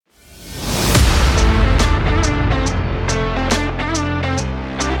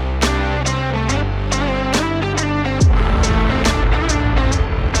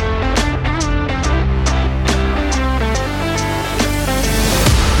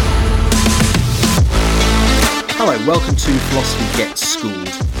Hello, welcome to Philosophy Gets Schooled.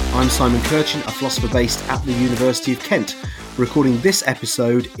 I'm Simon Kirchin, a philosopher based at the University of Kent, recording this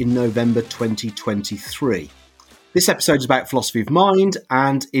episode in November 2023. This episode is about philosophy of mind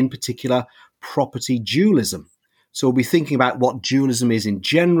and, in particular, property dualism. So we'll be thinking about what dualism is in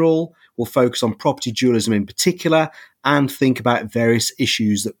general, we'll focus on property dualism in particular, and think about various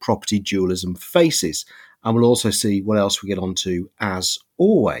issues that property dualism faces. And we'll also see what else we get onto as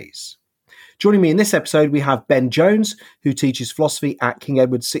always. Joining me in this episode, we have Ben Jones, who teaches philosophy at King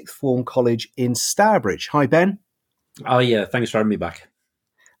Edward Sixth Form College in Stourbridge. Hi, Ben. Oh, yeah. Thanks for having me back.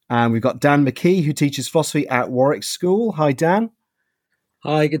 And we've got Dan McKee, who teaches philosophy at Warwick School. Hi, Dan.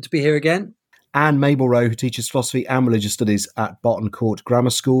 Hi, good to be here again. And Mabel Rowe, who teaches philosophy and religious studies at Barton Court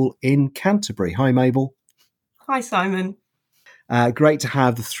Grammar School in Canterbury. Hi, Mabel. Hi, Simon. Great to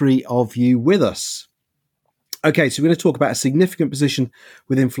have the three of you with us. Okay, so we're going to talk about a significant position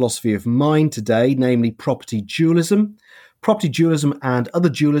within philosophy of mind today, namely property dualism. Property dualism and other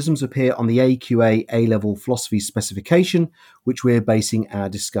dualisms appear on the AQA A-level philosophy specification, which we're basing our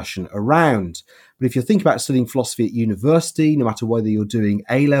discussion around. But if you're thinking about studying philosophy at university, no matter whether you're doing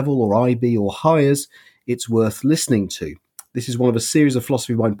A-level or IB or higher, it's worth listening to. This is one of a series of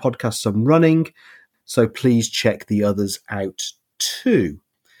philosophy of mind podcasts I'm running, so please check the others out too.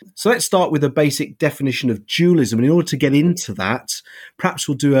 So let's start with a basic definition of dualism. And in order to get into that, perhaps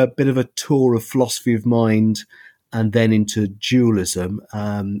we'll do a bit of a tour of philosophy of mind and then into dualism.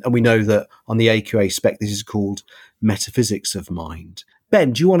 And we know that on the AQA spec, this is called metaphysics of mind.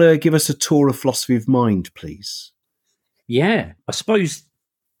 Ben, do you want to give us a tour of philosophy of mind, please? Yeah, I suppose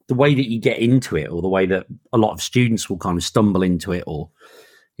the way that you get into it, or the way that a lot of students will kind of stumble into it, or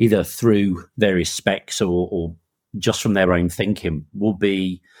either through various specs or just from their own thinking, will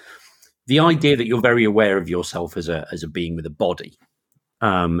be the idea that you're very aware of yourself as a being with a body.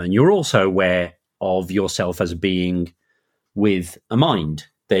 And you're also aware of yourself as a being with a mind.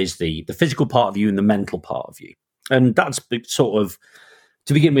 There's the physical part of you and the mental part of you. And that's sort of,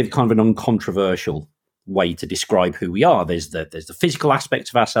 to begin with, kind of an uncontroversial way to describe who we are. There's the physical aspects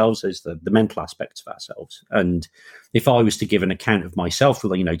of ourselves, there's the mental aspects of ourselves. And if I was to give an account of myself,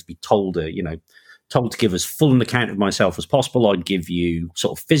 well, to be told to give as full an account of myself as possible, I'd give you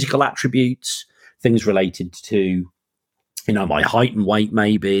sort of physical attributes, things related to, my height and weight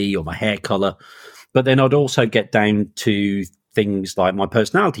maybe, or my hair colour. But then I'd also get down to things like my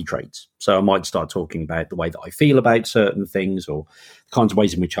personality traits. So I might start talking about the way that I feel about certain things, or the kinds of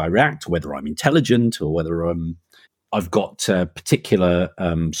ways in which I react, or whether I'm intelligent, or whether I've got particular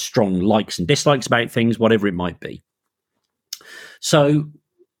strong likes and dislikes about things, whatever it might be. So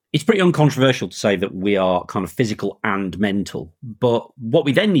it's pretty uncontroversial to say that we are kind of physical and mental. But what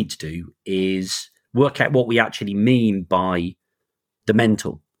we then need to do is work out what we actually mean by the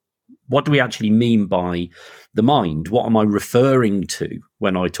mental. What do we actually mean by the mind? What am I referring to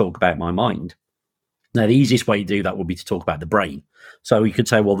when I talk about my mind? Now, the easiest way to do that would be to talk about the brain. So we could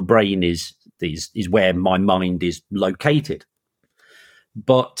say, well, the brain is where my mind is located.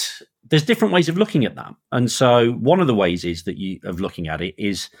 But there's different ways of looking at that. And so one of the ways of looking at it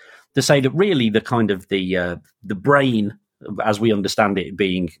is to say that really the brain, as we understand it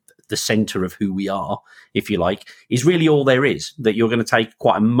being the center of who we are, if you like, is really all there is, that you're going to take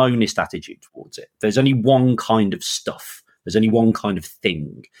quite a monist attitude towards it. There's only one kind of stuff. There's only one kind of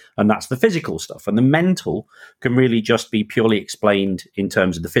thing, and that's the physical stuff. And the mental can really just be purely explained in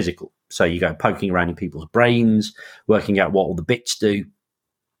terms of the physical. So you go poking around in people's brains, working out what all the bits do.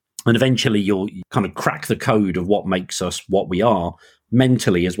 And eventually you'll kind of crack the code of what makes us what we are,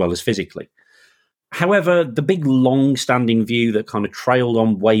 mentally as well as physically. However, the big long-standing view that kind of trailed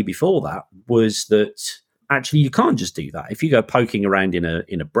on way before that was that actually you can't just do that. If you go poking around in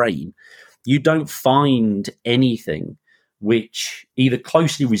a brain, you don't find anything which either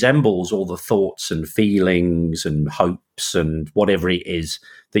closely resembles all the thoughts and feelings and hopes and whatever it is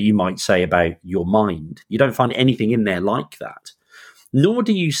that you might say about your mind. You don't find anything in there like that. Nor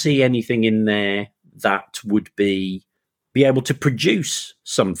do you see anything in there that would be able to produce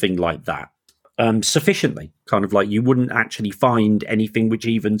something like that sufficiently. Kind of like you wouldn't actually find anything which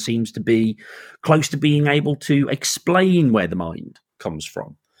even seems to be close to being able to explain where the mind comes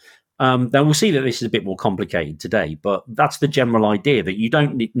from. Now, we'll see that this is a bit more complicated today, but that's the general idea, that you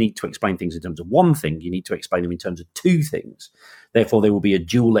don't need to explain things in terms of one thing. You need to explain them in terms of two things. Therefore, there will be a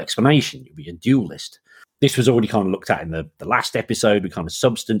dual explanation. You'll be a dualist. This was already kind of looked at in the last episode with kind of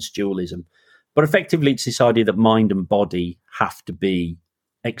substance dualism. But effectively, it's this idea that mind and body have to be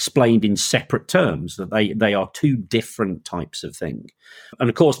explained in separate terms, that they are two different types of thing. And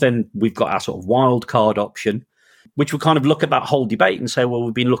of course, then we've got our sort of wild card option, which will kind of look at that whole debate and say, well,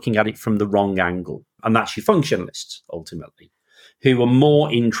 we've been looking at it from the wrong angle. and that's your functionalists, ultimately, who are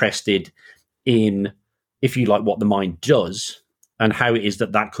more interested in, if you like, what the mind does and how it is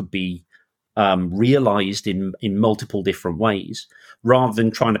that could be realized in multiple different ways, rather than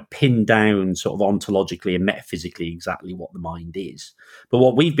trying to pin down sort of ontologically and metaphysically exactly what the mind is. But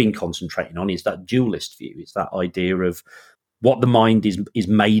what we've been concentrating on is that dualist view. It's that idea of what the mind is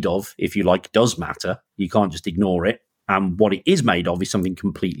made of, if you like, does matter. You can't just ignore it. And what it is made of is something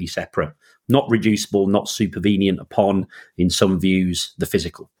completely separate, not reducible, not supervenient upon, in some views, the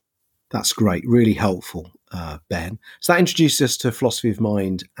physical. That's great, really helpful, Ben. So that introduced us to philosophy of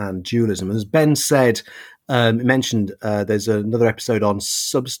mind and dualism. And as Ben said, mentioned, there's another episode on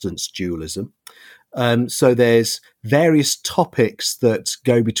substance dualism. So there's various topics that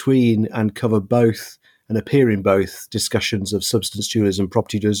go between and cover both and appear in both discussions of substance dualism,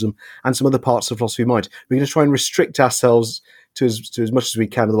 property dualism, and some other parts of philosophy of mind. We're going to try and restrict ourselves to as much as we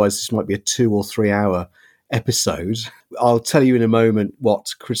can, otherwise this might be a 2 or 3 hour episode. I'll tell you in a moment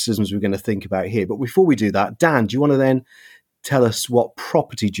what criticisms we're going to think about here. But before we do that, Dan, do you want to then tell us what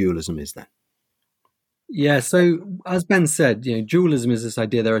property dualism is then? Yeah, so as Ben said, dualism is this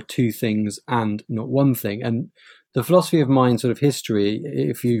idea there are two things and not one thing. And the philosophy of mind sort of history,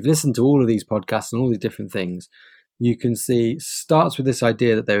 if you've listened to all of these podcasts and all these different things, you can see starts with this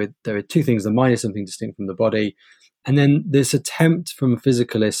idea that there are two things. The mind is something distinct from the body. And then this attempt from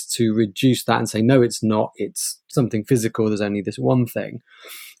physicalists to reduce that and say, no, it's not. It's something physical. There's only this one thing.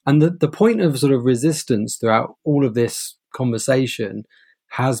 And the point of sort of resistance throughout all of this conversation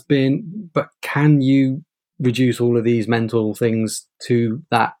has been, but can you reduce all of these mental things to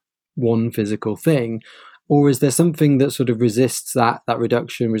that one physical thing? Or is there something that sort of resists that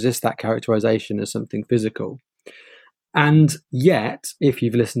reduction, resists that characterization as something physical? And yet, if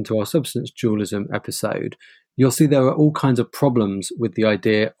you've listened to our substance dualism episode, you'll see there are all kinds of problems with the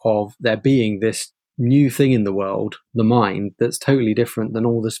idea of there being this new thing in the world, the mind, that's totally different than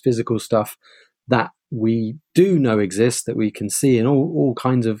all this physical stuff that we do know exists, that we can see in all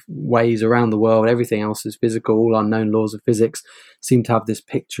kinds of ways around the world. Everything else is physical. All unknown laws of physics seem to have this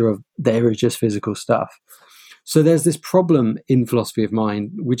picture of there is just physical stuff. So there's this problem in philosophy of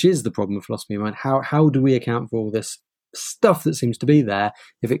mind, which is the problem of philosophy of mind. How do we account for all this stuff that seems to be there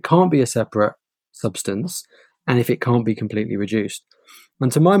if it can't be a separate substance and if it can't be completely reduced?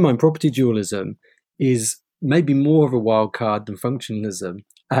 And to my mind, property dualism is maybe more of a wild card than functionalism,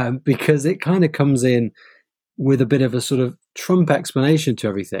 because it kind of comes in with a bit of a sort of Trump explanation to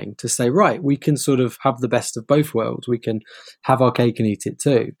everything, to say, right, we can sort of have the best of both worlds. We can have our cake and eat it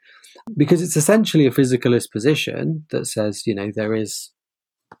too. Because it's essentially a physicalist position that says, there is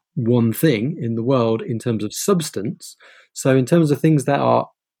one thing in the world in terms of substance. So in terms of things that are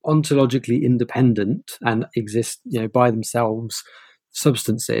ontologically independent and exist, by themselves,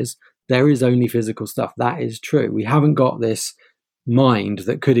 substances, there is only physical stuff. That is true. We haven't got this mind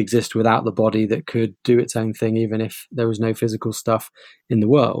that could exist without the body, that could do its own thing even if there was no physical stuff in the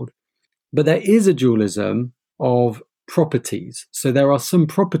world. But there is a dualism of properties. So there are some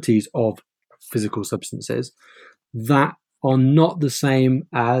properties of physical substances that are not the same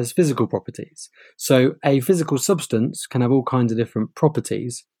as physical properties. So a physical substance can have all kinds of different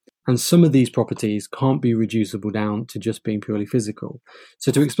properties, and some of these properties can't be reducible down to just being purely physical.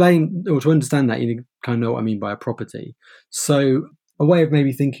 So to explain or to understand that, you kind of know what I mean by a property. So a way of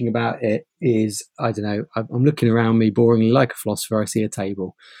maybe thinking about it is, I don't know, I'm looking around me boringly like a philosopher, I see a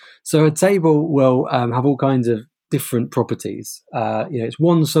table. So a table will have all kinds of different properties. It's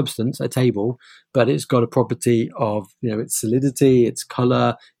one substance, a table, but it's got a property of, its solidity, its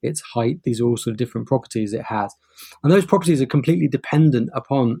color, its height. These are all sort of different properties it has. And those properties are completely dependent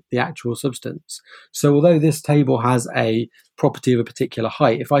upon the actual substance. So although this table has a property of a particular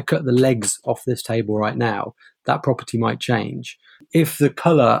height, if I cut the legs off this table right now, that property might change. If the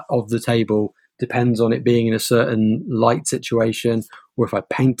color of the table depends on it being in a certain light situation, or if I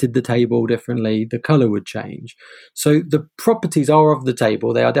painted the table differently, the color would change. So the properties are of the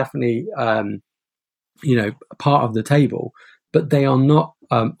table. They are definitely, a part of the table, but they are not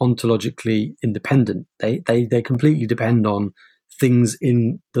ontologically independent. They completely depend on things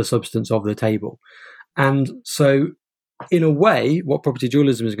in the substance of the table. And so in a way, what property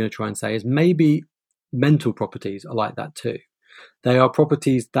dualism is going to try and say is maybe mental properties are like that too. They are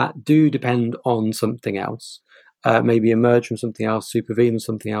properties that do depend on something else, maybe emerge from something else, supervene on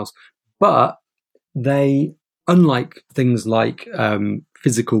something else, but they, unlike things like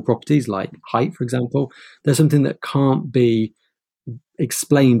physical properties like height, for example, there's something that can't be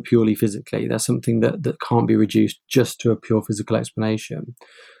explained purely physically. There's something that can't be reduced just to a pure physical explanation.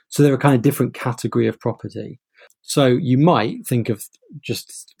 So they're a kind of different category of property. So you might think of,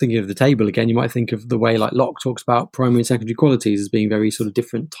 just thinking of the table again, you might think of the way like Locke talks about primary and secondary qualities as being very sort of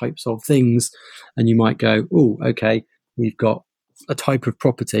different types of things. And you might go, oh, okay, we've got a type of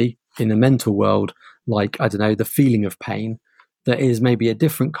property in the mental world, like, I don't know, the feeling of pain, that is maybe a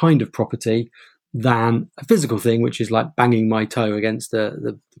different kind of property than a physical thing, which is like banging my toe against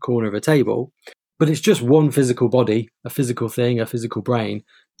the corner of a table. But it's just one physical body, a physical thing, a physical brain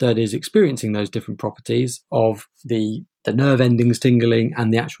that is experiencing those different properties of the nerve endings tingling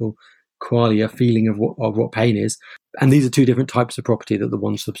and the actual qualia feeling of what pain is. And these are two different types of property that the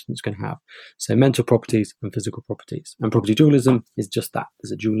one substance can have. So mental properties and physical properties. And property dualism is just that.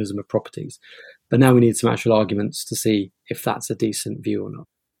 There's a dualism of properties. But now we need some actual arguments to see if that's a decent view or not.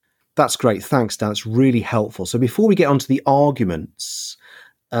 That's great. Thanks, Dan. It's really helpful. So before we get onto the arguments,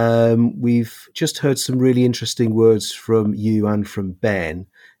 we've just heard some really interesting words from you and from Ben: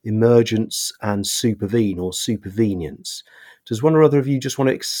 emergence and supervene or supervenience. Does one or other of you just want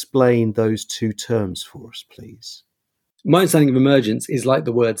to explain those two terms for us, please? My understanding of emergence is, like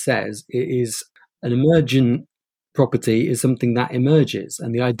the word says, it is an emergent property is something that emerges.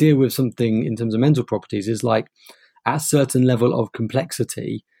 And the idea with something in terms of mental properties is like at a certain level of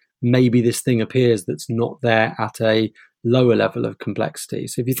complexity, maybe this thing appears that's not there at a lower level of complexity.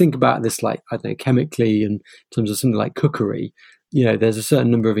 So if you think about this, like, I don't know, chemically, in terms of something like cookery, there's a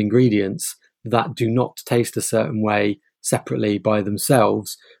certain number of ingredients that do not taste a certain way separately by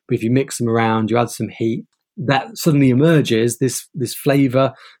themselves. But if you mix them around, you add some heat, that suddenly emerges this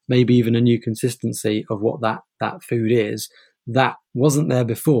flavor, maybe even a new consistency of what that food is that wasn't there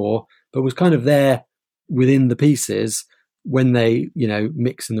before, but was kind of there within the pieces. When they,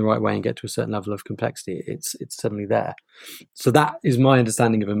 mix in the right way and get to a certain level of complexity, it's suddenly there. So that is my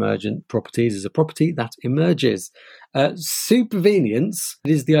understanding of emergent properties, as a property that emerges. Supervenience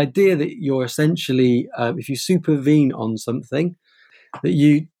is the idea that you're essentially, if you supervene on something, that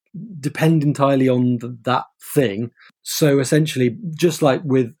you depend entirely on that thing. So essentially, just like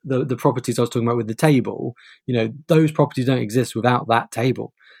with the properties I was talking about with the table, those properties don't exist without that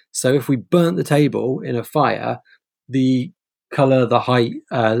table. So if we burnt the table in a fire, the color, the height,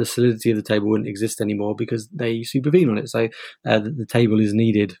 the solidity of the table wouldn't exist anymore because they supervene on it. So the table is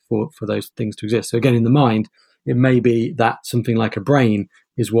needed for those things to exist. So again, in the mind, it may be that something like a brain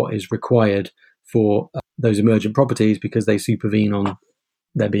is what is required for those emergent properties because they supervene on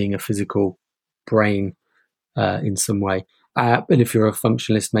there being a physical brain in some way. And if you're a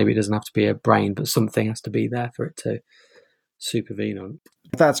functionalist, maybe it doesn't have to be a brain, but something has to be there for it to supervene on.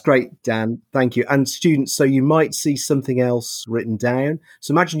 That's great, Dan. Thank you. And students, so you might see something else written down.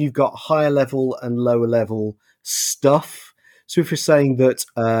 So imagine you've got higher level and lower level stuff. So if you're saying that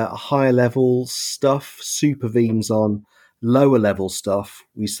higher level stuff supervenes on lower level stuff,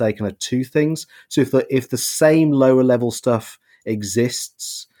 we say kind of two things. So if the same lower level stuff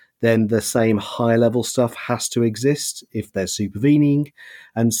exists, then the same high level stuff has to exist if they're supervening.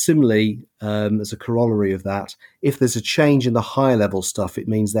 And similarly, as a corollary of that, if there's a change in the higher level stuff, it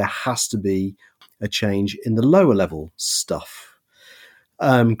means there has to be a change in the lower level stuff.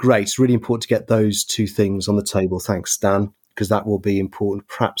 Great. It's really important to get those two things on the table. Thanks, Dan, because that will be important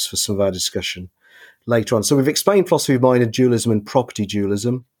perhaps for some of our discussion later on. So we've explained philosophy of mind and dualism and property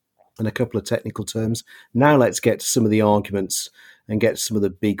dualism and a couple of technical terms. Now let's get to some of the arguments and get some of the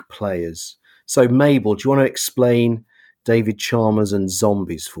big players. So Mabel, do you want to explain David Chalmers and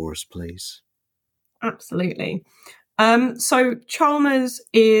zombies for us, please? Absolutely. So Chalmers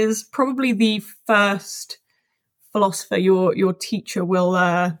is probably the first philosopher your teacher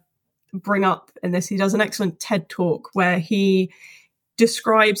will bring up in this. He does an excellent TED talk where he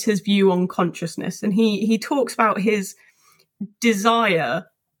describes his view on consciousness, and he talks about his desire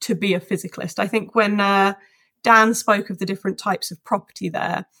to be a physicalist. I think when Dan spoke of the different types of property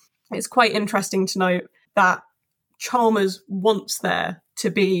there, it's quite interesting to note that Chalmers wants there to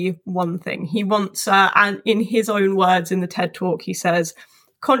be one thing. He wants, and in his own words in the TED talk, he says,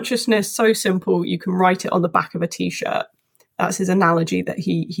 consciousness so simple you can write it on the back of a t-shirt. That's his analogy that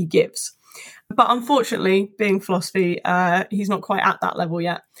he gives. But unfortunately, being philosophy, he's not quite at that level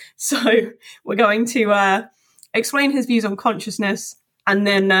yet. So we're going to explain his views on consciousness and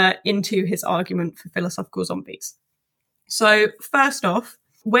then into his argument for philosophical zombies. So first off,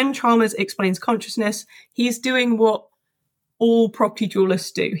 when Chalmers explains consciousness, he's doing what all property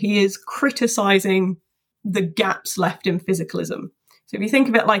dualists do. He is criticizing the gaps left in physicalism. So if you think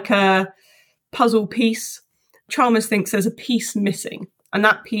of it like a puzzle piece, Chalmers thinks there's a piece missing, and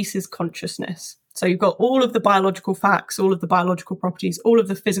that piece is consciousness. So you've got all of the biological facts, all of the biological properties, all of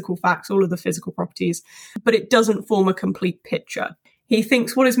the physical facts, all of the physical properties, but it doesn't form a complete picture. He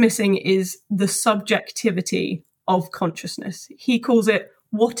thinks what is missing is the subjectivity of consciousness. He calls it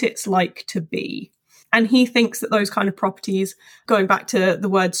what it's like to be. And he thinks that those kind of properties, going back to the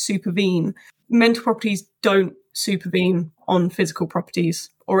word supervene, mental properties don't supervene on physical properties,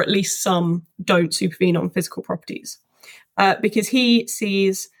 or at least some don't supervene on physical properties. Because he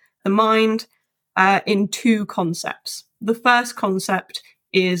sees the mind in two concepts. The first concept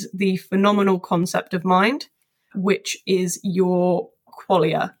is the phenomenal concept of mind, which is your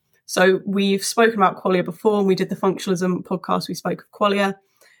qualia. So we've spoken about qualia before, and we did the functionalism podcast, we spoke of qualia.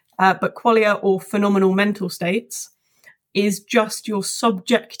 But qualia, or phenomenal mental states, is just your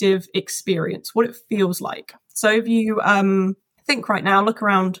subjective experience, what it feels like. So if you think right now, look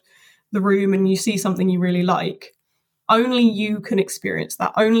around the room and you see something you really like, only you can experience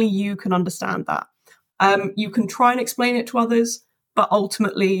that. Only you can understand that. You can try and explain it to others, but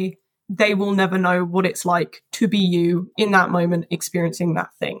ultimately they will never know what it's like to be you in that moment experiencing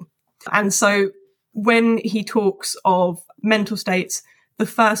that thing. And so when he talks of mental states, the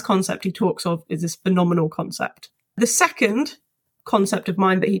first concept he talks of is this phenomenal concept. The second concept of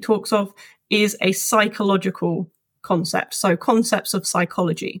mind that he talks of is a psychological concept. So concepts of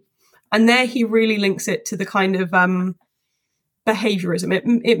psychology. And there he really links it to the kind of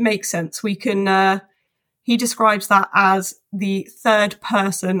behaviorism. It makes sense. We can, he describes that as the third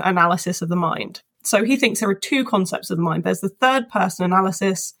person analysis of the mind. So he thinks there are two concepts of the mind. There's the third person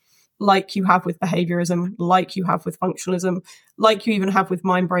analysis, like you have with behaviorism, like you have with functionalism, like you even have with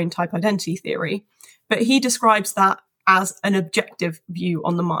mind-brain type identity theory. But he describes that as an objective view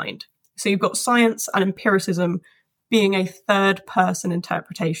on the mind. So you've got science and empiricism being a third person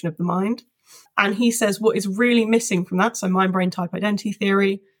interpretation of the mind. And he says what is really missing from that, so mind-brain type identity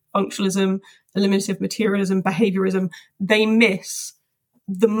theory, functionalism, eliminative materialism, behaviorism, they miss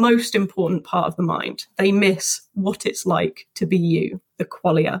the most important part of the mind. They miss what it's like to be you, the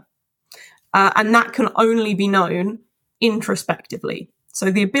qualia. And that can only be known introspectively. So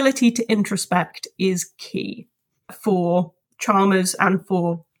the ability to introspect is key for Chalmers and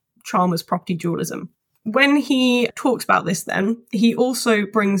for Chalmers property dualism. When he talks about this then, he also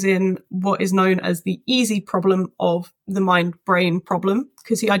brings in what is known as the easy problem of the mind-brain problem,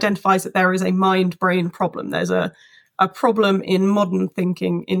 because he identifies that there is a mind-brain problem. There's a problem in modern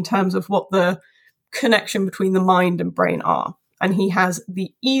thinking in terms of what the connection between the mind and brain are. And he has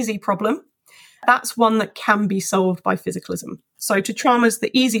the easy problem. That's one that can be solved by physicalism. So to Chalmers,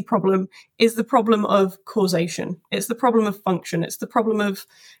 the easy problem is the problem of causation. It's the problem of function. It's the problem of,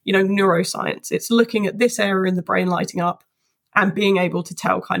 neuroscience. It's looking at this area in the brain lighting up and being able to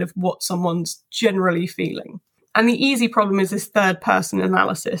tell kind of what someone's generally feeling. And the easy problem is this third person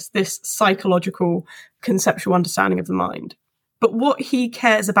analysis, this psychological conceptual understanding of the mind. But what he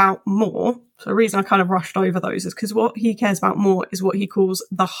cares about more, so the reason I kind of rushed over those is because what he cares about more is what he calls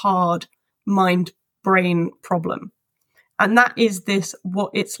the hard mind-brain problem. And that is this,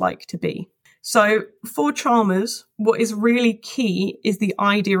 what it's like to be. So for Chalmers, what is really key is the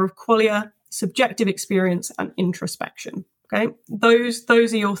idea of qualia, subjective experience, and introspection. Okay, those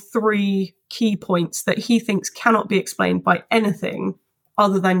are your three key points that he thinks cannot be explained by anything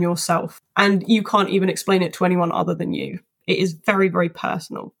other than yourself. And you can't even explain it to anyone other than you. It is very, very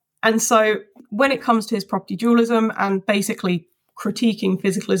personal. And so when it comes to his property dualism and basically critiquing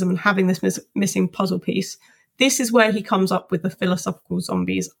physicalism and having this missing puzzle piece, this is where he comes up with the philosophical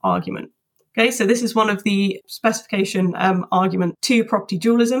zombies argument. Okay, so this is one of the specification argument to property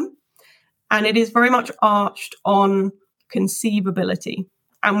dualism, and it is very much arched on conceivability.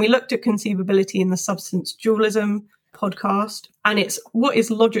 And we looked at conceivability in the substance dualism podcast, and it's what is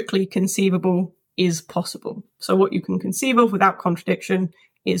logically conceivable is possible. So what you can conceive of without contradiction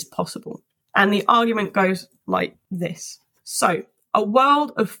is possible. And the argument goes like this. So a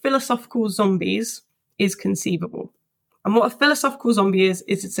world of philosophical zombies is conceivable. And what a philosophical zombie is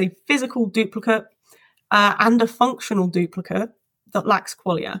it's a physical duplicate and a functional duplicate that lacks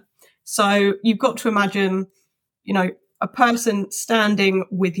qualia. So you've got to imagine, a person standing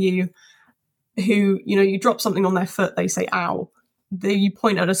with you who, you drop something on their foot, they say, ow. You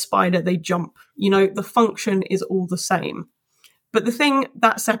point at a spider, they jump. The function is all the same. But the thing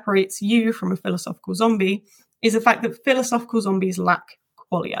that separates you from a philosophical zombie is the fact that philosophical zombies lack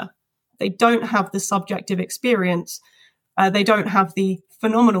qualia. They don't have the subjective experience. They don't have the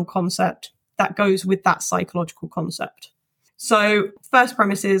phenomenal concept that goes with that psychological concept. So first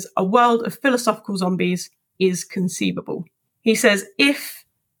premise is a world of philosophical zombies is conceivable. He says if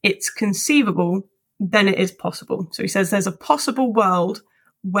it's conceivable, then it is possible. So he says there's a possible world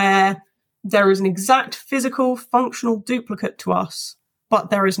where there is an exact physical functional duplicate to us, but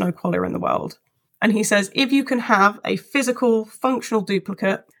there is no qualia in the world. And he says, if you can have a physical, functional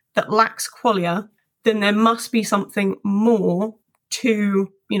duplicate that lacks qualia, then there must be something more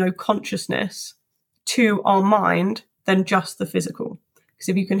to, consciousness, to our mind, than just the physical. Because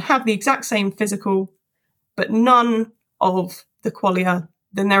if you can have the exact same physical, but none of the qualia,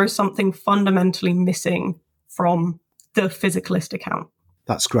 then there is something fundamentally missing from the physicalist account.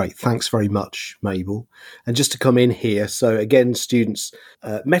 That's great. Thanks very much, Mabel. And just to come in here, so again, students,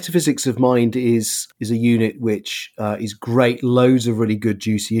 metaphysics of mind is a unit which is great, loads of really good,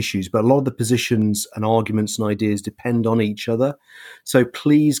 juicy issues, but a lot of the positions and arguments and ideas depend on each other. So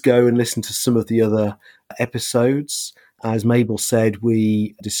please go and listen to some of the other episodes. As Mabel said,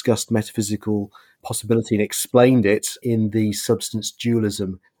 we discussed metaphysical possibility and explained it in the substance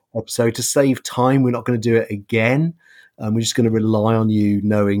dualism episode. To save time, we're not going to do it again. We're just going to rely on you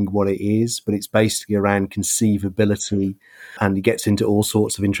knowing what it is, but it's basically around conceivability, and it gets into all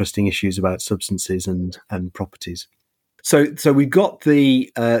sorts of interesting issues about substances and properties. So we've got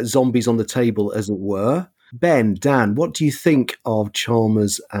the zombies on the table, as it were. Ben, Dan, what do you think of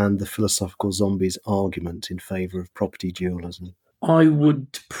Chalmers and the philosophical zombies argument in favour of property dualism? I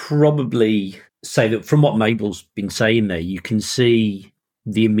would probably say that from what Mabel's been saying there, you can see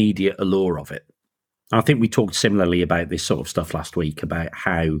the immediate allure of it. I think we talked similarly about this sort of stuff last week, about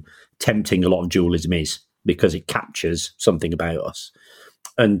how tempting a lot of dualism is because it captures something about us.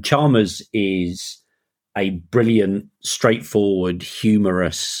 And Chalmers is a brilliant, straightforward,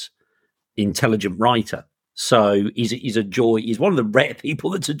 humorous, intelligent writer. So he's a joy. He's one of the rare people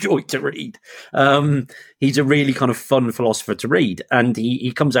that's a joy to read. He's a really kind of fun philosopher to read. And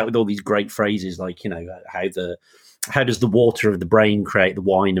he comes out with all these great phrases like, how does the water of the brain create the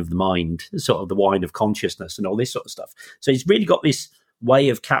wine of the mind, sort of the wine of consciousness and all this sort of stuff. So he's really got this way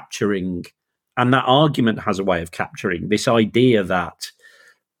of capturing, and that argument has a way of capturing this idea that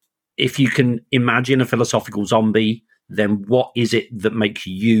if you can imagine a philosophical zombie, then what is it that makes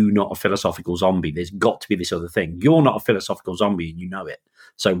you not a philosophical zombie? There's got to be this other thing. You're not a philosophical zombie and you know it.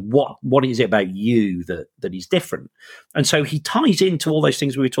 So what is it about you that is different? And so he ties into all those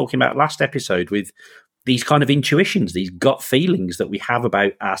things we were talking about last episode with these kind of intuitions, these gut feelings that we have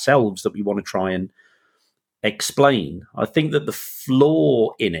about ourselves that we want to try and explain. I think that the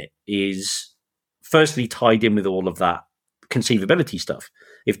flaw in it is firstly tied in with all of that conceivability stuff.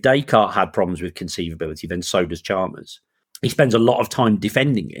 If Descartes had problems with conceivability, then so does Chalmers. He spends a lot of time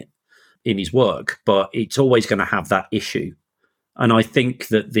defending it in his work, but it's always going to have that issue. And I think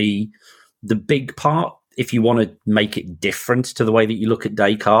that the big part, if you want to make it different to the way that you look at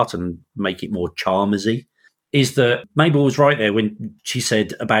Descartes and make it more Chalmersy, is that Mabel was right there when she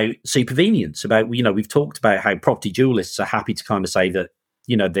said about supervenience, about, we've talked about how property dualists are happy to kind of say that,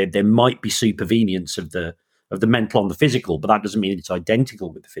 there might be supervenience of the mental on the physical, but that doesn't mean it's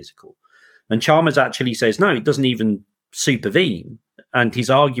identical with the physical. And Chalmers actually says, no, it doesn't even supervene. And his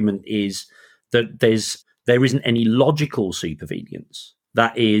argument is that there isn't any logical supervenience.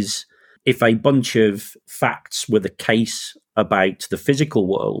 That is, if a bunch of facts were the case about the physical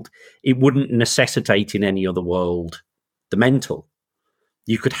world, it wouldn't necessitate in any other world the mental.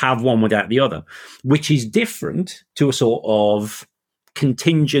 You could have one without the other, which is different to a sort of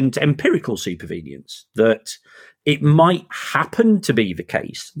contingent empirical supervenience, that it might happen to be the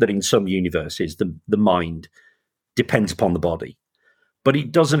case that in some universes the mind depends upon the body, but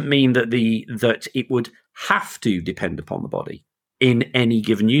it doesn't mean that that it would have to depend upon the body in any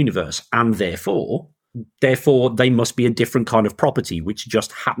given universe, and therefore they must be a different kind of property which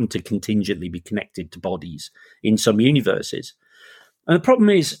just happen to contingently be connected to bodies in some universes. And the problem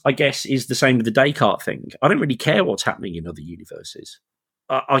is, I guess, is the same with the Descartes thing. I don't really care what's happening in other universes.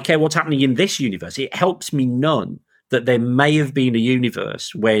 I care what's happening in this universe. It helps me none that there may have been a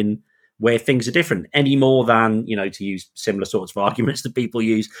universe where things are different, any more than, to use similar sorts of arguments that people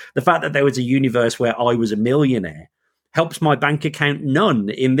use, the fact that there was a universe where I was a millionaire helps my bank account none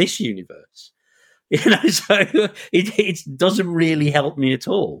in this universe. So it doesn't really help me at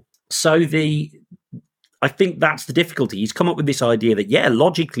all. So I think that's the difficulty. He's come up with this idea that,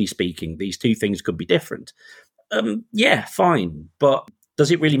 logically speaking, these two things could be different. Fine. But does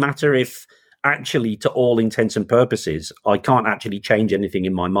it really matter if actually, to all intents and purposes, I can't actually change anything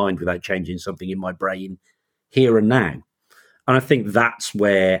in my mind without changing something in my brain here and now? And I think that's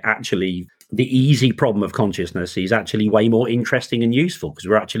where actually the easy problem of consciousness is actually way more interesting and useful, because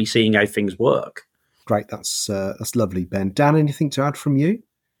we're actually seeing how things work. Great. That's lovely, Ben. Dan, anything to add from you?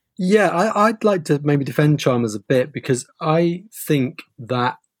 Yeah, I'd like to maybe defend Chalmers a bit, because I think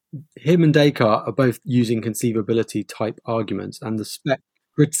that him and Descartes are both using conceivability type arguments, and the spec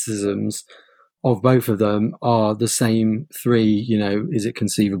criticisms of both of them are the same three. Is it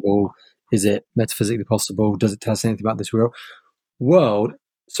conceivable? Is it metaphysically possible? Does it tell us anything about this real world?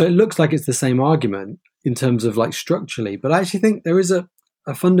 So it looks like it's the same argument in terms of like structurally, but I actually think there is a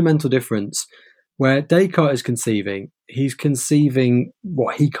fundamental difference where Descartes is conceiving. He's conceiving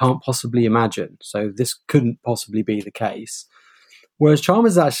what he can't possibly imagine. So this couldn't possibly be the case. Whereas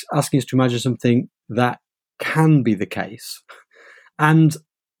Chalmers is asking us to imagine something that can be the case. And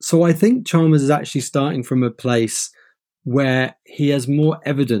so I think Chalmers is actually starting from a place where he has more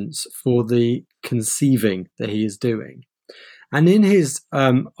evidence for the conceiving that he is doing. And in his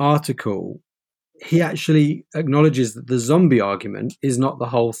article, he actually acknowledges that the zombie argument is not the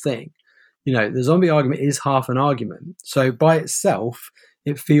whole thing. You know, the zombie argument is half an argument. So by itself,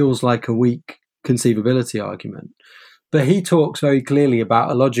 it feels like a weak conceivability argument. But he talks very clearly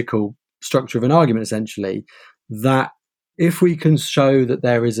about a logical structure of an argument, essentially, that if we can show that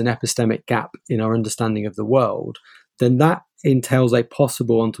there is an epistemic gap in our understanding of the world, then that entails a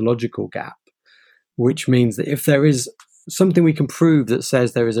possible ontological gap, which means that if there is something we can prove that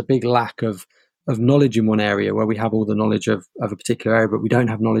says there is a big lack of knowledge in one area where we have all the knowledge of a particular area, but we don't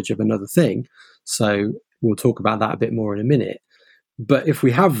have knowledge of another thing. So we'll talk about that a bit more in a minute. But if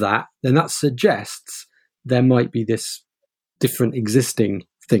we have that, then that suggests there might be this different existing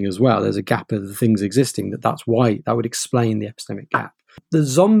thing as well. There's a gap of the things existing, that's why that would explain the epistemic gap. The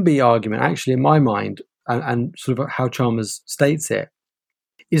zombie argument, actually, in my mind, and sort of how Chalmers states it,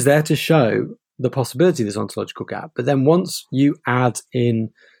 is there to show the possibility of this ontological gap. But then once you add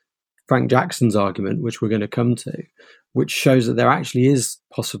in Frank Jackson's argument, which we're going to come to, which shows that there actually is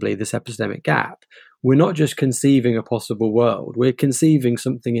possibly this epistemic gap, we're not just conceiving a possible world, we're conceiving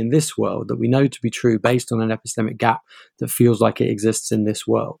something in this world that we know to be true based on an epistemic gap that feels like it exists in this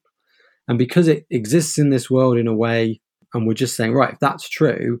world. And because it exists in this world in a way, and we're just saying, right, if that's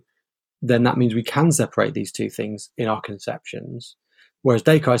true, then that means we can separate these two things in our conceptions. Whereas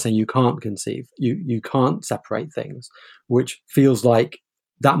Descartes is saying you can't conceive, you can't separate things, which feels like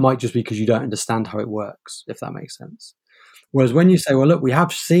that might just be because you don't understand how it works, if that makes sense. Whereas when you say, well, look, we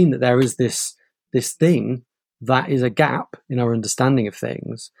have seen that there is this thing that is a gap in our understanding of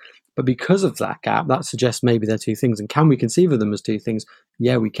things, but because of that gap, that suggests maybe they're two things. And can we conceive of them as two things?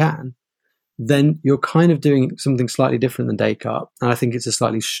 Yeah, we can. Then you're kind of doing something slightly different than Descartes. And I think it's a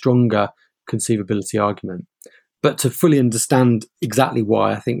slightly stronger conceivability argument. But to fully understand exactly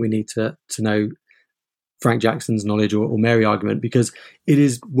why, I think we need to know Frank Jackson's knowledge or Mary argument, because it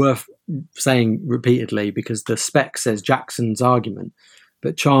is worth saying repeatedly, because the spec says Jackson's argument,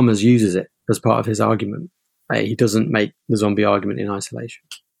 but Chalmers uses it as part of his argument. He doesn't make the zombie argument in isolation.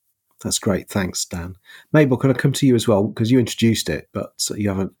 That's great. Thanks, Dan. Mabel, can I come to you as well? Because you introduced it, but you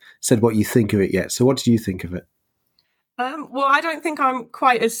haven't said what you think of it yet. So what did you think of it? Well, I don't think I'm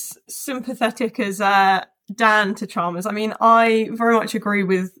quite as sympathetic as Dan to Chalmers. I mean, I very much agree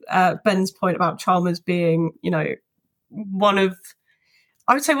with Ben's point about Chalmers being, one of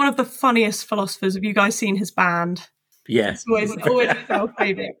the funniest philosophers. Have you guys seen his band? Yes. It's always a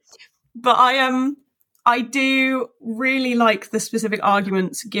self-favourite. But I do really like the specific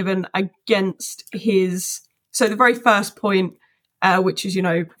arguments given against his. So the very first point, which is,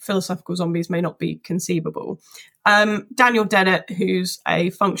 philosophical zombies may not be conceivable. Daniel Dennett, who's a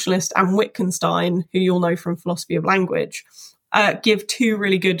functionalist, and Wittgenstein, who you'll know from Philosophy of Language, give two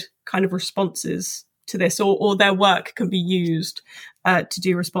really good kind of responses to this, or their work can be used to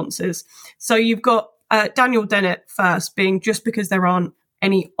do responses. So you've got Daniel Dennett first being, just because there aren't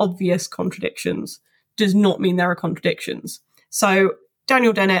any obvious contradictions does not mean there are contradictions. So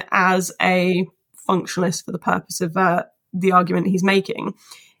Daniel Dennett, as a functionalist for the purpose of the argument he's making,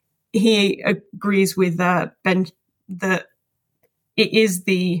 he agrees with Ben that it is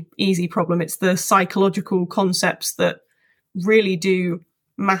the easy problem. It's the psychological concepts that really do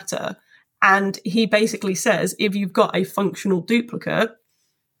matter. And he basically says, if you've got a functional duplicate,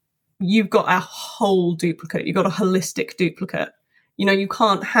 you've got a whole duplicate. You've got a holistic duplicate. You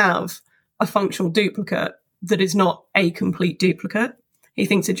can't have a functional duplicate that is not a complete duplicate. He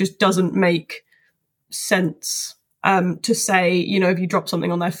thinks it just doesn't make sense to say, if you drop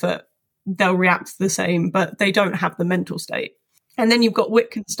something on their foot, they'll react the same, but they don't have the mental state. And then you've got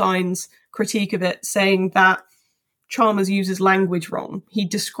Wittgenstein's critique of it, saying that Chalmers uses language wrong. He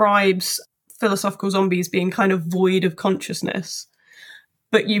describes philosophical zombies being kind of void of consciousness.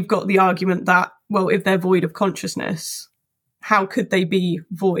 But you've got the argument that, well, if they're void of consciousness, how could they be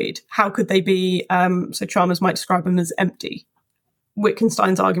void? How could they be, so Chalmers might describe them as empty.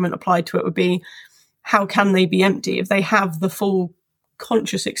 Wittgenstein's argument applied to it would be, how can they be empty? If they have the full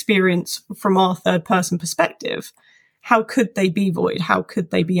conscious experience from our third person perspective, how could they be void? How could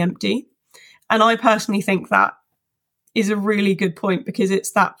they be empty? And I personally think that is a really good point, because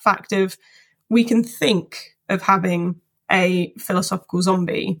it's that fact of, we can think of having a philosophical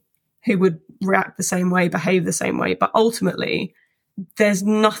zombie who would react the same way, behave the same way, but ultimately there's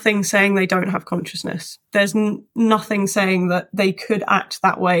nothing saying they don't have consciousness. There's nothing saying that they could act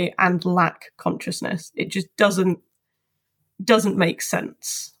that way and lack consciousness. It just doesn't make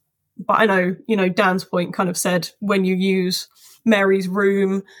sense. But I know, Dan's point kind of said, when you use Mary's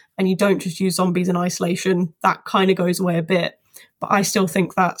room and you don't just use zombies in isolation, that kind of goes away a bit. But I still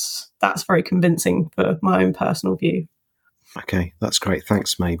think that's very convincing for my own personal view. Okay, that's great.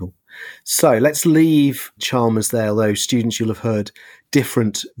 Thanks, Mabel. So let's leave Chalmers there, although students, you'll have heard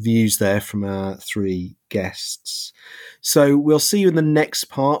different views there from our three guests. So we'll see you in the next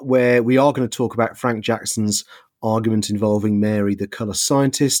part, where we are going to talk about Frank Jackson's argument involving Mary, the colour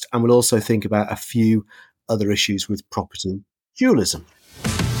scientist, and we'll also think about a few other issues with property dualism.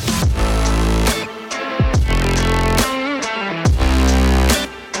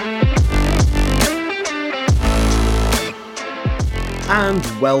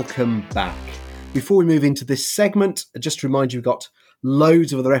 And welcome back. Before we move into this segment, just to remind you, we've got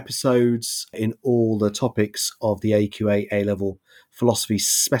loads of other episodes in all the topics of the AQA A-level philosophy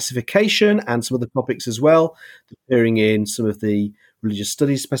specification, and some other topics as well, appearing in some of the religious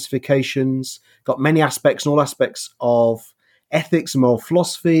studies specifications. Got many aspects and all aspects of ethics and moral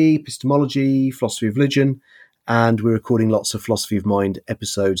philosophy, epistemology, philosophy of religion, and we're recording lots of Philosophy of Mind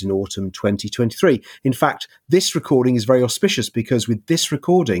episodes in autumn 2023. In fact, this recording is very auspicious, because with this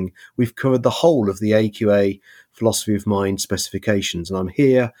recording, we've covered the whole of the AQA Philosophy of Mind specifications. And I'm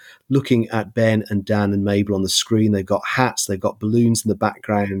here looking at Ben and Dan and Mabel on the screen. They've got hats, they've got balloons in the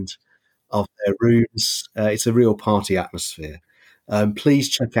background of their rooms. It's a real party atmosphere. Please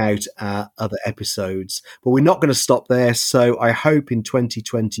check out our other episodes. But we're not going to stop there. So I hope in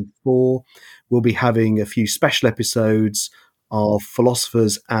 2024 we'll be having a few special episodes of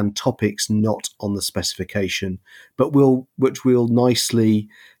philosophers and topics not on the specification, but which will nicely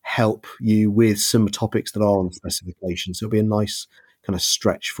help you with some topics that are on the specification. So it'll be a nice kind of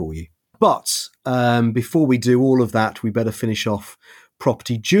stretch for you. But before we do all of that, we better finish off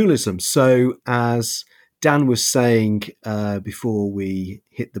property dualism. So as Dan was saying before we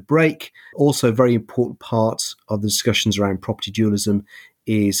hit the break, also a very important part of the discussions around property dualism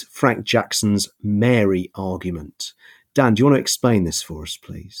is Frank Jackson's Mary argument. Dan, do you want to explain this for us,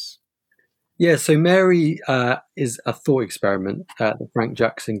 please? Yeah, so Mary is a thought experiment that Frank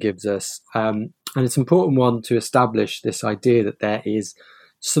Jackson gives us. And it's an important one to establish this idea that there is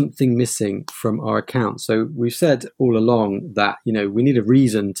something missing from our account. So we've said all along that, we need a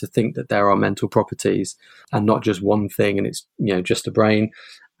reason to think that there are mental properties and not just one thing and it's, just a brain.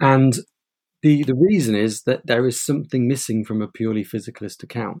 And the reason is that there is something missing from a purely physicalist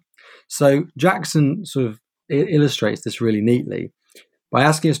account. So Jackson sort of illustrates this really neatly by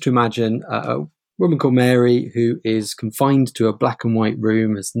asking us to imagine a woman called Mary who is confined to a black and white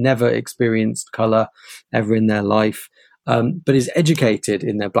room, has never experienced colour ever in their life, but is educated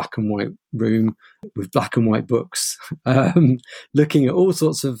in their black and white room with black and white books, looking at all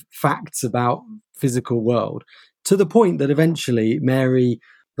sorts of facts about physical world, to the point that eventually Mary,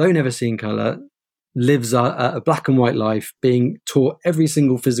 though never seeing colour, lives a black and white life, being taught every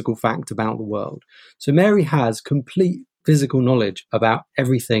single physical fact about the world. So Mary has complete physical knowledge about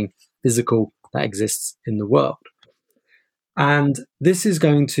everything physical that exists in the world. And this is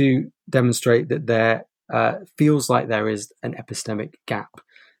going to demonstrate that there feels like there is an epistemic gap.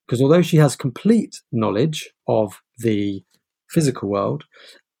 Because although she has complete knowledge of the physical world,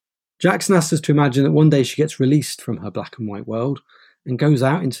 Jackson asks us to imagine that one day she gets released from her black and white world and goes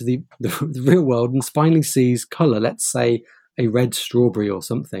out into the real world and finally sees colour, let's say a red strawberry or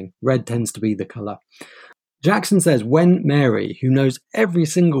something. Red tends to be the colour. Jackson says when Mary, who knows every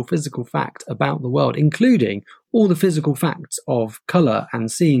single physical fact about the world, including all the physical facts of colour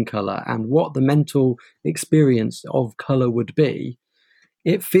and seeing colour and what the mental experience of colour would be,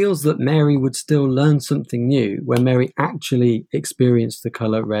 it feels that Mary would still learn something new when Mary actually experienced the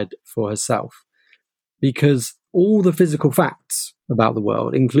colour red for herself. Because all the physical facts about the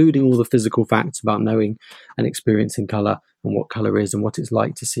world, including all the physical facts about knowing and experiencing colour and what colour is and what it's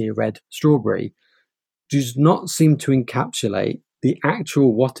like to see a red strawberry, does not seem to encapsulate the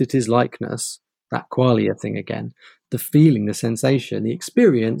actual what it is likeness, that qualia thing again, the feeling, the sensation, the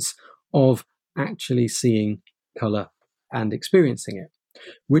experience of actually seeing colour and experiencing it.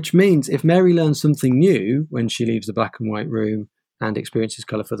 Which means if Mary learns something new when she leaves the black and white room and experiences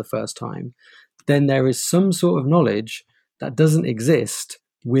colour for the first time, then there is some sort of knowledge that doesn't exist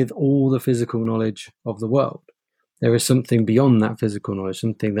with all the physical knowledge of the world. there is something beyond that physical knowledge,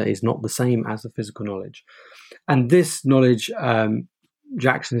 something that is not the same as the physical knowledge. And this knowledge,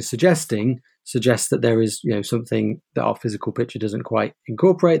 Jackson is suggests that there is, something that our physical picture doesn't quite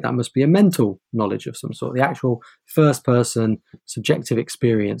incorporate. That must be a mental knowledge of some sort, the actual first-person subjective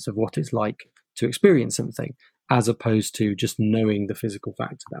experience of what it's like to experience something, as opposed to just knowing the physical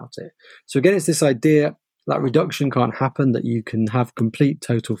fact about it. So again, it's this idea that reduction can't happen, that you can have complete,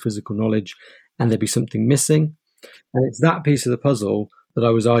 total physical knowledge and there be something missing. And it's that piece of the puzzle that I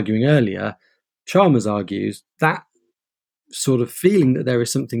was arguing earlier. Chalmers argues that sort of feeling that there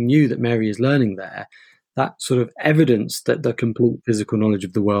is something new that Mary is learning there, that sort of evidence that the complete physical knowledge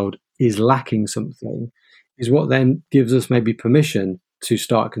of the world is lacking something, is what then gives us maybe permission to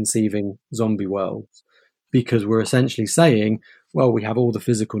start conceiving zombie worlds, because we're essentially saying, well, we have all the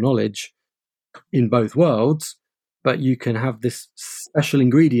physical knowledge in both worlds, but you can have this special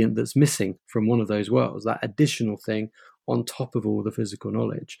ingredient that's missing from one of those worlds, that additional thing on top of all the physical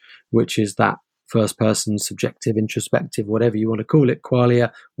knowledge, which is that first person, subjective, introspective, whatever you want to call it,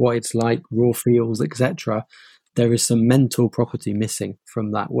 qualia, what it's like, raw feels, etc. There is some mental property missing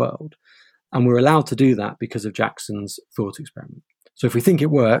from that world. And we're allowed to do that because of Jackson's thought experiment. So if we think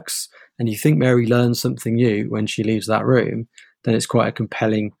it works, and you think Mary learns something new when she leaves that room, then it's quite a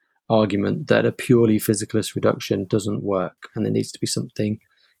compelling argument that a purely physicalist reduction doesn't work, and there needs to be something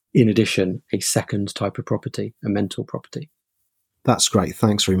in addition, a second type of property, a mental property. That's great.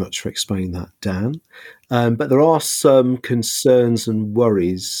 Thanks very much for explaining that, Dan. But there are some concerns and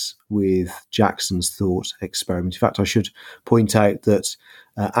worries with Jackson's thought experiment. In fact, I should point out that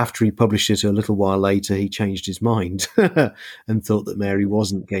after he published it a little while later, he changed his mind and thought that Mary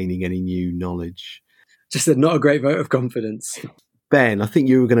wasn't gaining any new knowledge. Just not a great vote of confidence. Ben, I think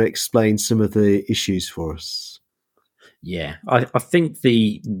you were going to explain some of the issues for us. Yeah, I think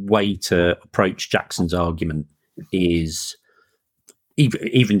the way to approach Jackson's argument is,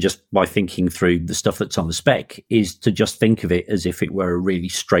 even just by thinking through the stuff that's on the spec, is to just think of it as if it were a really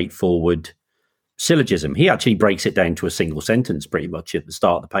straightforward syllogism. He actually breaks it down to a single sentence pretty much at the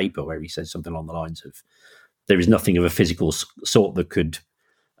start of the paper, where he says something along the lines of, there is nothing of a physical sort that could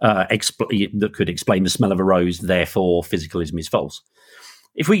explain the smell of a rose, therefore physicalism is false.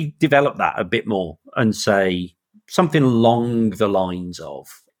 If we develop that a bit more and say something along the lines of,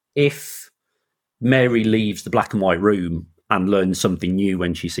 if Mary leaves the black and white room and learns something new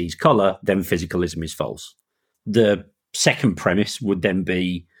when she sees colour, then physicalism is false. The second premise would then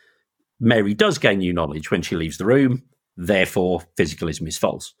be, Mary does gain new knowledge when she leaves the room, therefore physicalism is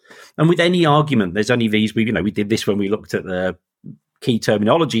false. And with any argument, there's only these, we did this when we looked at the key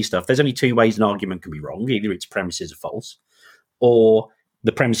terminology stuff. There's only two ways an argument can be wrong. Either its premises are false, or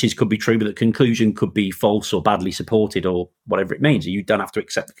the premises could be true, but the conclusion could be false or badly supported or whatever it means. You don't have to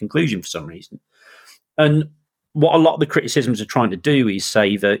accept the conclusion for some reason. And what a lot of the criticisms are trying to do is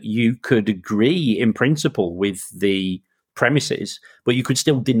say that you could agree in principle with the premises, but you could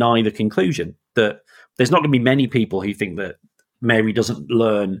still deny the conclusion. That there's not going to be many people who think that Mary doesn't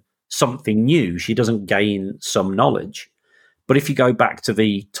learn something new. She doesn't gain some knowledge. But if you go back to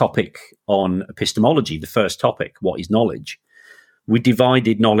the topic on epistemology, the first topic, what is knowledge? We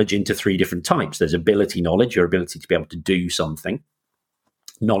divided knowledge into three different types. There's ability knowledge, your ability to be able to do something.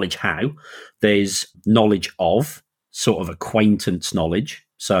 Knowledge how. There's knowledge of, sort of acquaintance knowledge.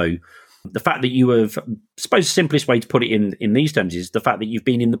 So the fact that you have, I suppose the simplest way to put it in these terms is the fact that you've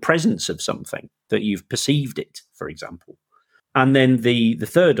been in the presence of something, that you've perceived it, for example. And then the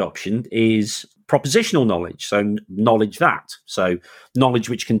third option is propositional knowledge, so knowledge that. So knowledge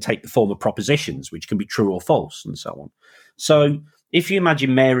which can take the form of propositions, which can be true or false, and so on. So if you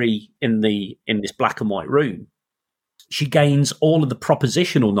imagine Mary in this black and white room, she gains all of the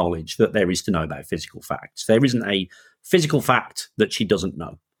propositional knowledge that there is to know about physical facts. There isn't a physical fact that she doesn't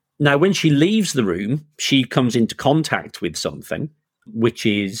know. Now, when she leaves the room, she comes into contact with something which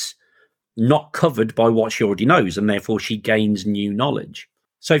is not covered by what she already knows, and therefore she gains new knowledge.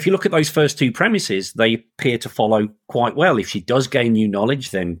 So if you look at those first two premises, they appear to follow quite well. If she does gain new knowledge,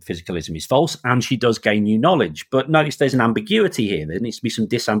 then physicalism is false, and she does gain new knowledge. But notice there's an ambiguity here. There needs to be some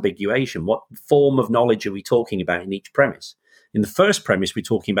disambiguation. What form of knowledge are we talking about in each premise? In the first premise, we're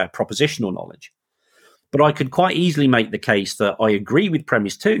talking about propositional knowledge. But I could quite easily make the case that I agree with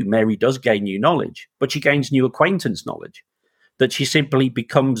premise two. Mary does gain new knowledge, but she gains new acquaintance knowledge, that she simply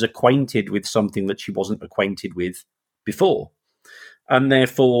becomes acquainted with something that she wasn't acquainted with before. And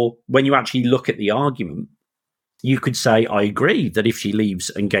therefore, when you actually look at the argument, you could say, I agree that if she leaves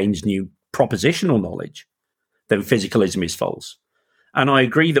and gains new propositional knowledge, then physicalism is false. And I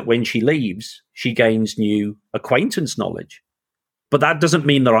agree that when she leaves, she gains new acquaintance knowledge, But that doesn't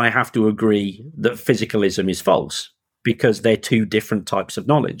mean that I have to agree that physicalism is false, because they're two different types of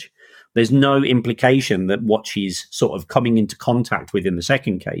knowledge. There's no implication that what she's sort of coming into contact with in the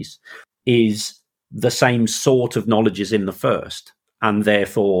second case is the same sort of knowledge as in the first, and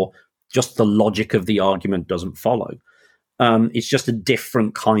therefore just the logic of the argument doesn't follow. It's just a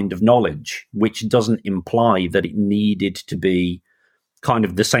different kind of knowledge, which doesn't imply that it needed to be kind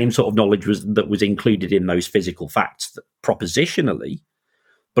of the same sort of knowledge that was included in those physical facts propositionally,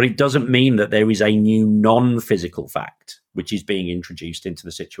 but it doesn't mean that there is a new non-physical fact which is being introduced into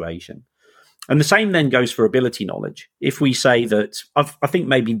the situation. And the same then goes for ability knowledge. If we say that, I think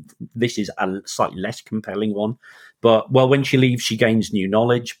maybe this is a slightly less compelling one, but, well, when she leaves, she gains new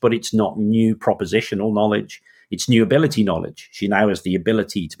knowledge, but it's not new propositional knowledge. It's new ability knowledge. She now has the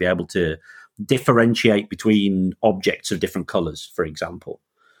ability to be able to differentiate between objects of different colors, for example.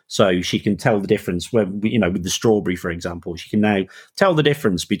 So she can tell the difference with the strawberry, for example. She can now tell the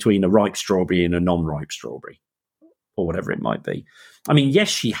difference between a ripe strawberry and a non-ripe strawberry, or whatever it might be. I mean, yes,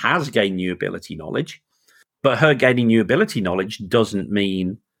 she has gained new ability knowledge, but her gaining new ability knowledge doesn't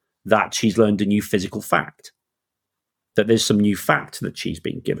mean that she's learned a new physical fact, that there's some new fact that she's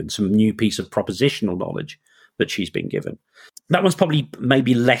been given, some new piece of propositional knowledge that she's been given. That one's probably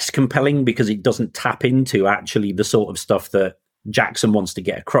maybe less compelling because it doesn't tap into actually the sort of stuff that Jackson wants to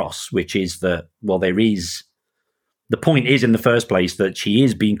get across, which is that, well, the point is in the first place that she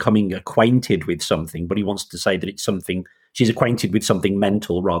is becoming acquainted with something, but he wants to say that it's something, she's acquainted with something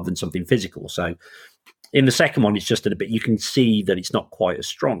mental rather than something physical. So in the second one, it's just a bit, you can see that it's not quite as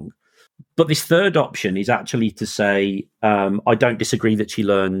strong. But this third option is actually to say, I don't disagree that she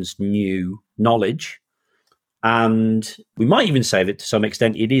learns new knowledge. And we might even say that to some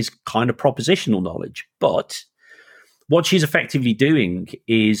extent it is kind of propositional knowledge. But what she's effectively doing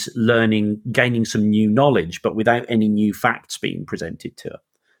is gaining some new knowledge, but without any new facts being presented to her.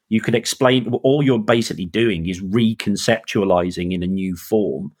 You can explain, all you're basically doing is reconceptualizing in a new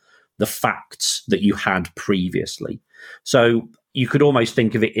form the facts that you had previously. So you could almost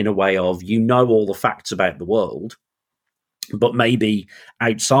think of it in a way of, all the facts about the world, but maybe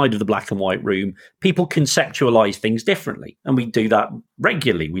outside of the black and white room, people conceptualize things differently. And we do that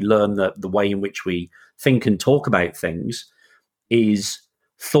regularly. We learn that the way in which we think and talk about things is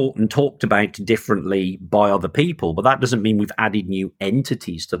thought and talked about differently by other people. But that doesn't mean we've added new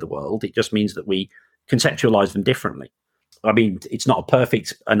entities to the world. It just means that we conceptualize them differently. I mean, it's not a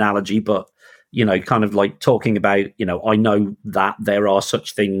perfect analogy, but, kind of like talking about, I know that there are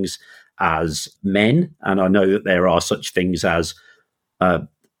such things as men, and I know that there are such things as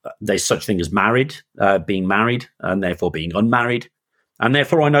there's such thing as being married, and therefore being unmarried, and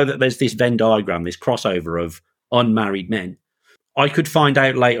therefore I know that there's this Venn diagram, this crossover of unmarried men. I could find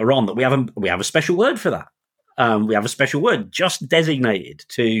out later on that we have a special word for that. We have a special word just designated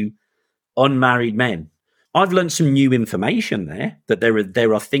to unmarried men. I've learned some new information there, that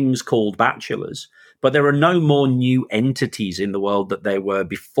there are things called bachelors, but there are no more new entities in the world that there were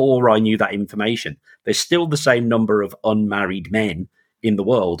before I knew that information. There's still the same number of unmarried men in the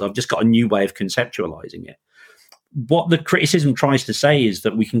world. I've just got a new way of conceptualizing it. What the criticism tries to say is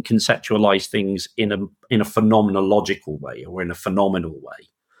that we can conceptualize things in a phenomenological way, or in a phenomenal way,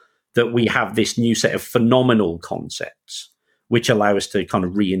 that we have this new set of phenomenal concepts which allow us to kind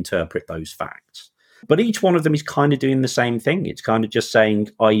of reinterpret those facts. But each one of them is kind of doing the same thing. It's kind of just saying,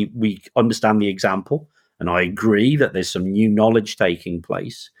 we understand the example, and I agree that there's some new knowledge taking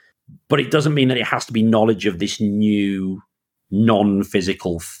place, but it doesn't mean that it has to be knowledge of this new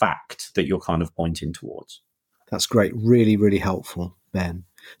non-physical fact that you're kind of pointing towards. That's great. Really, really helpful, Ben.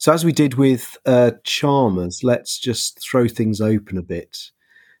 So as we did with Chalmers, let's just throw things open a bit.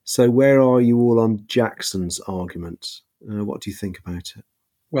 So where are you all on Jackson's argument? What do you think about it?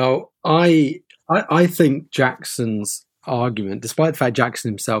 Well, I think Jackson's argument, despite the fact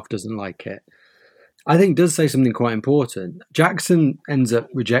Jackson himself doesn't like it, I think does say something quite important. Jackson ends up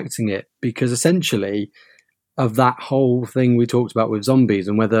rejecting it because essentially of that whole thing we talked about with zombies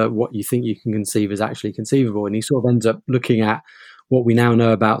and whether what you think you can conceive is actually conceivable. And he sort of ends up looking at what we now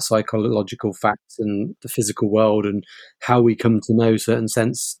know about psychological facts and the physical world and how we come to know certain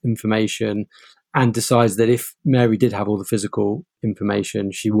sense information, and decides that if Mary did have all the physical information,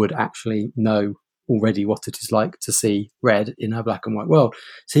 she would actually know already what it is like to see red in her black and white world.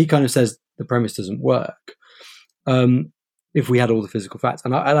 So he kind of says the premise doesn't work if we had all the physical facts.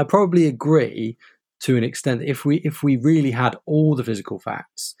 And I probably agree to an extent that if we really had all the physical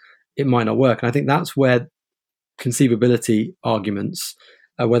facts, it might not work. And I think that's where conceivability arguments,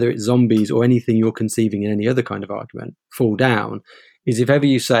 whether it's zombies or anything you're conceiving in any other kind of argument, fall down. Is if ever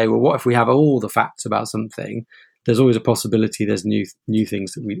you say, well, what if we have all the facts about something, there's always a possibility there's new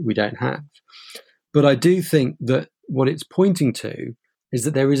things that we don't have. But I do think that what it's pointing to is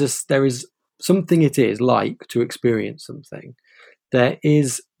that there is something it is like to experience something. There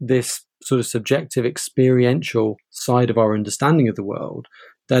is this sort of subjective experiential side of our understanding of the world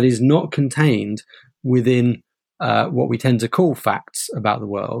that is not contained within what we tend to call facts about the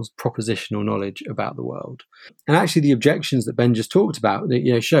world, propositional knowledge about the world. And actually the objections that Ben just talked about,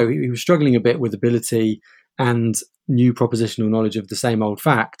 show he was struggling a bit with ability and new propositional knowledge of the same old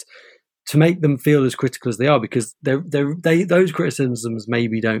fact to make them feel as critical as they are, because those criticisms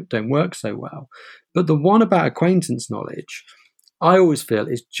maybe don't work so well. But the one about acquaintance knowledge, I always feel,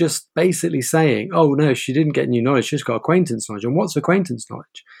 is just basically saying, oh no, she didn't get new knowledge, she's got acquaintance knowledge. And what's acquaintance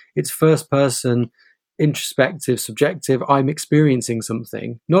knowledge? It's first person, introspective, subjective, I'm experiencing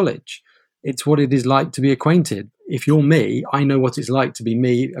something knowledge. It's what it is like to be acquainted. If you're me, I know what it's like to be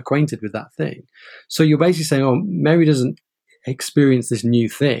me, acquainted with that thing. So you're basically saying, oh, Mary doesn't experience this new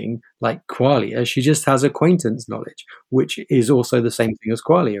thing like qualia, she just has acquaintance knowledge, which is also the same thing as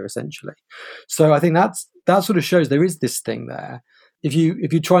qualia, essentially. So I think that sort of shows there is this thing there. If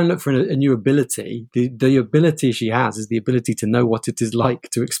you try and look for a new ability, the ability she has is the ability to know what it is like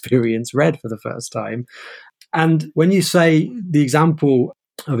to experience red for the first time. And when you say the example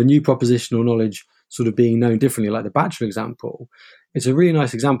of a new propositional knowledge sort of being known differently, like the bachelor example, it's a really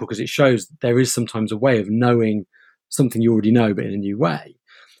nice example because it shows there is sometimes a way of knowing something you already know, but in a new way.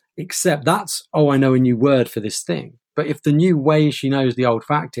 Except that's, oh, I know a new word for this thing. But if the new way she knows the old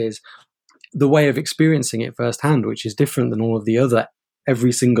fact is the way of experiencing it firsthand, which is different than all of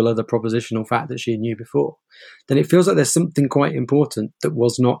every single other propositional fact that she knew before, then it feels like there's something quite important that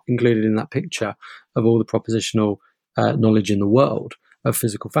was not included in that picture of all the propositional knowledge in the world of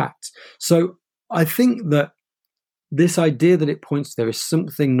physical facts. So I think that this idea that it points to there is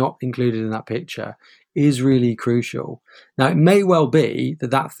something not included in that picture is really crucial. Now, it may well be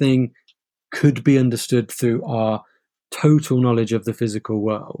that thing could be understood through our total knowledge of the physical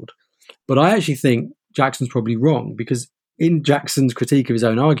world. But I actually think Jackson's probably wrong, because in Jackson's critique of his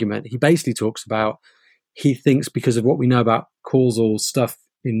own argument, he basically talks about, he thinks because of what we know about causal stuff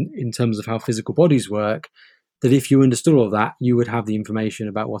in terms of how physical bodies work, that if you understood all of that, you would have the information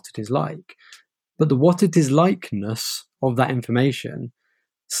about what it is like. But the what it is likeness of that information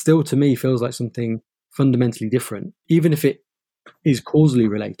still, to me, feels like something fundamentally different, even if it is causally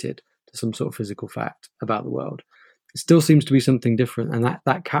related to some sort of physical fact about the world. It still seems to be something different, and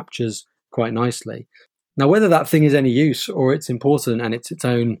that captures quite nicely. Now, whether that thing is any use or it's important and it's its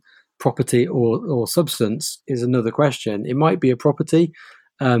own property or substance is another question. It might be a property,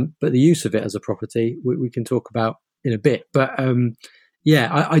 but the use of it as a property we can talk about in a bit. But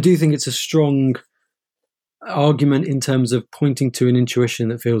I do think it's a strong argument in terms of pointing to an intuition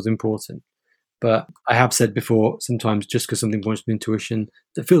that feels important. But I have said before, sometimes just because something points to an intuition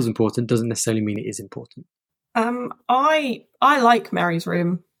that feels important doesn't necessarily mean it is important. I like Mary's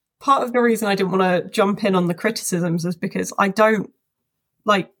Room. Part of the reason I didn't want to jump in on the criticisms is because I don't,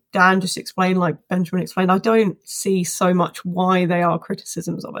 like Dan just explained, like Benjamin explained, I don't see so much why they are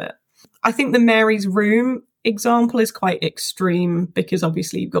criticisms of it. I think the Mary's Room example is quite extreme because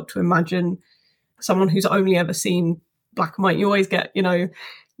obviously you've got to imagine someone who's only ever seen black and white. You always get,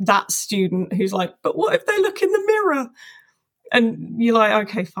 that student who's like, but what if they look in the mirror? And you're like,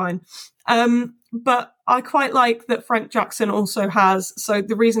 okay, fine. But I quite like that Frank Jackson also has, so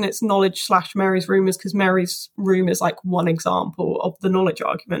the reason it's knowledge / Mary's Room is because Mary's Room is like one example of the knowledge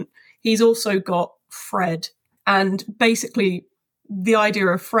argument. He's also got Fred. And basically the idea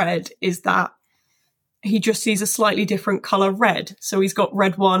of Fred is that he just sees a slightly different color red. So he's got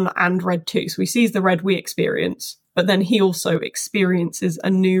red 1 and red 2. So he sees the red we experience, but then he also experiences a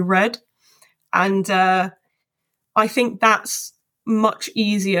new red. And I think that's much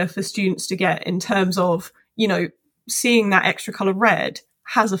easier for students to get in terms of, seeing that extra color red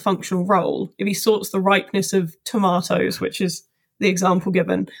has a functional role. If he sorts the ripeness of tomatoes, which is the example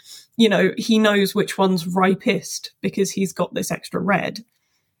given, he knows which one's ripest because he's got this extra red.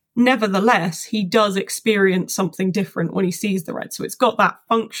 Nevertheless, he does experience something different when he sees the red. So it's got that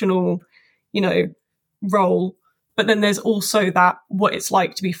functional, role. But then there's also that what it's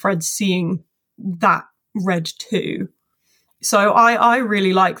like to be Fred seeing that red too. So I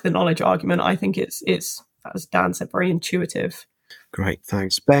really like the knowledge argument. I think it's as Dan said, very intuitive. Great,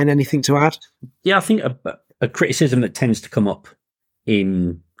 thanks. Ben, anything to add? Yeah, I think a criticism that tends to come up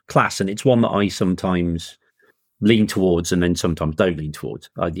in class, and it's one that I sometimes lean towards and then sometimes don't lean towards.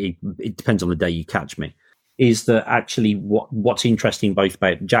 It depends on the day you catch me. Is that actually what's interesting both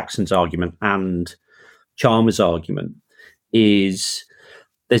about Jackson's argument and Chalmers' argument is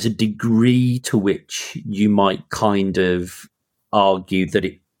there's a degree to which you might kind of argue that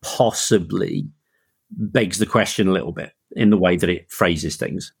it possibly begs the question a little bit in the way that it phrases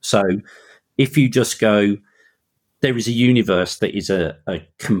things. So if you just go, there is a universe that is a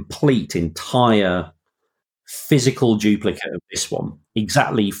complete, entire physical duplicate of this one,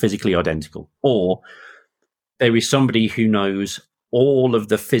 exactly physically identical, or there is somebody who knows all of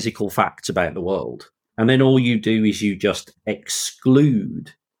the physical facts about the world, and then all you do is you just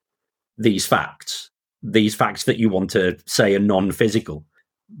exclude these facts that you want to say are non-physical,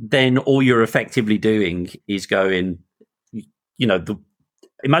 then all you're effectively doing is going,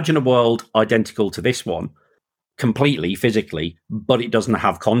 imagine a world identical to this one, completely physically, but it doesn't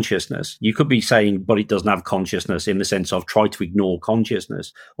have consciousness. You could be saying, but it doesn't have consciousness in the sense of try to ignore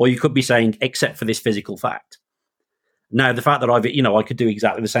consciousness. Or you could be saying, except for this physical fact. Now, the fact that I could do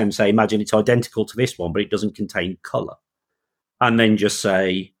exactly the same and say, imagine it's identical to this one, but it doesn't contain color. And then just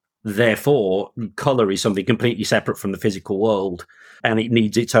say, therefore, color is something completely separate from the physical world and it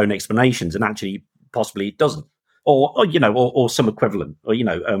needs its own explanations. And actually, possibly it doesn't. Or some equivalent. Or,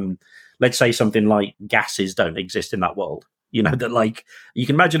 let's say something like gases don't exist in that world. That like you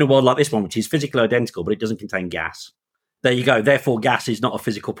can imagine a world like this one, which is physically identical, but it doesn't contain gas. There you go. Therefore, gas is not a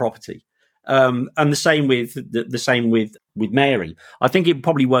physical property. And the same with Mary. I think it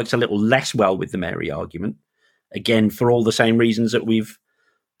probably works a little less well with the Mary argument. Again, for all the same reasons that we've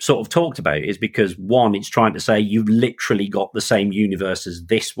sort of talked about, is because one, it's trying to say you've literally got the same universe as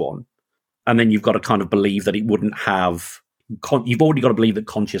this one, and then you've got to kind of believe that it wouldn't have. You've already got to believe that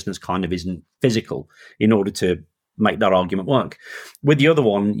consciousness kind of isn't physical in order to make that argument work. With the other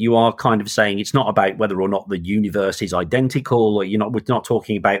one, you are kind of saying it's not about whether or not the universe is identical, or we're not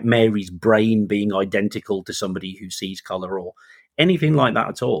talking about Mary's brain being identical to somebody who sees color or anything like that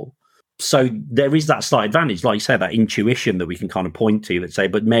at all. So there is that slight advantage, like you say, that intuition that we can kind of point to that say,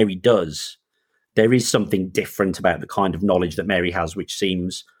 but Mary does. There is something different about the kind of knowledge that Mary has, which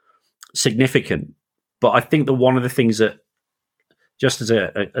seems significant. But I think that one of the things that, just as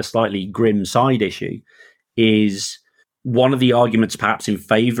a slightly grim side issue, is one of the arguments perhaps in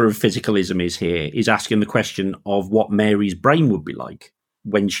favor of physicalism is asking the question of what Mary's brain would be like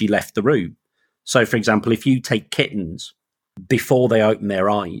when she left the room. So, for example, if you take kittens before they open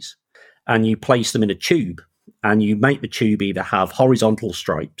their eyes and you place them in a tube and you make the tube either have horizontal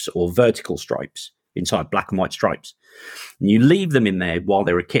stripes or vertical stripes inside, black and white stripes, and you leave them in there while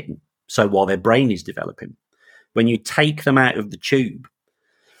they're a kitten, so while their brain is developing, when you take them out of the tube,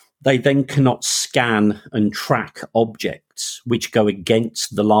 they then cannot scan and track objects which go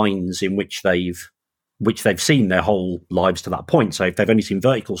against the lines in which they've seen their whole lives to that point. So if they've only seen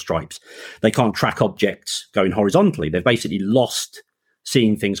vertical stripes, they can't track objects going horizontally. They've basically lost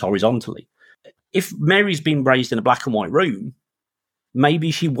seeing things horizontally. If Mary's been raised in a black and white room,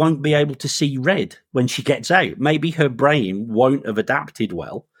 maybe she won't be able to see red when she gets out. Maybe her brain won't have adapted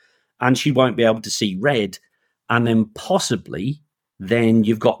well and she won't be able to see red. And then possibly then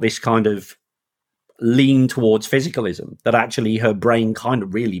you've got this kind of lean towards physicalism, that actually her brain kind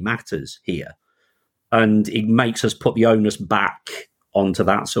of really matters here. And it makes us put the onus back onto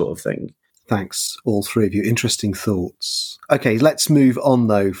that sort of thing. Thanks, all three of you. Interesting thoughts. Okay, let's move on,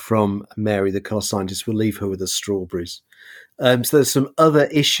 though, from Mary, the colour scientist. We'll leave her with the strawberries. So there's some other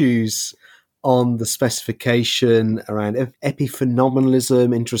issues on the specification around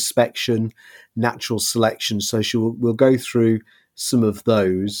epiphenomenalism, introspection, natural selection. So we'll go through some of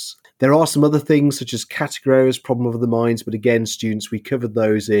those. There are some other things such as category errors, problem of the minds, but again, students, we covered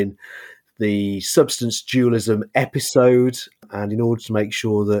those in the substance dualism episode. And in order to make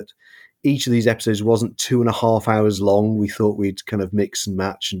sure that each of these episodes wasn't 2.5 hours long, we thought we'd kind of mix and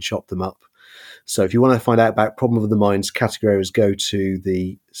match and chop them up. So if you want to find out about problem of the minds, category errors, go to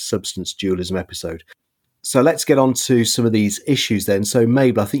the substance dualism episode. So let's get on to some of these issues then. So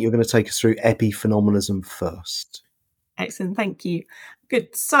Mabel, I think you're going to take us through epiphenomenalism first. Excellent, thank you.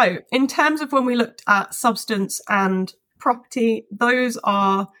 Good. So in terms of when we looked at substance and property, those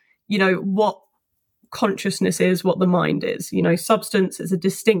are, what consciousness is, what the mind is. Substance is a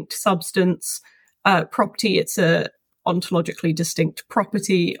distinct substance. Property, it's a ontologically distinct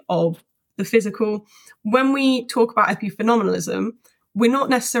property of the physical. When we talk about epiphenomenalism, we're not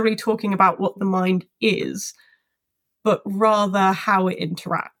necessarily talking about what the mind is, but rather how it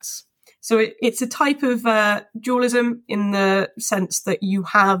interacts. So it's a type of dualism in the sense that you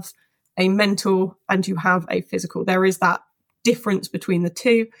have a mental and you have a physical. There is that difference between the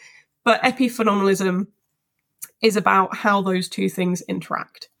two, but epiphenomenalism is about how those two things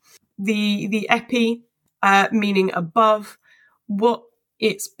interact. The epi, meaning above, what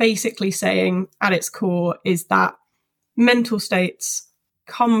it's basically saying at its core is that mental states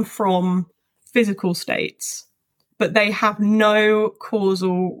come from physical states, but they have no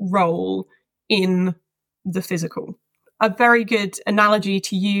causal role in the physical. A very good analogy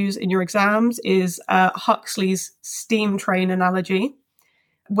to use in your exams is Huxley's steam train analogy,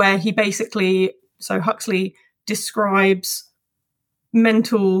 where Huxley describes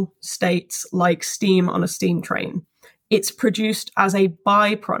mental states like steam on a steam train. It's produced as a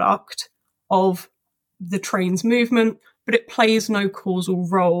byproduct of the train's movement, but it plays no causal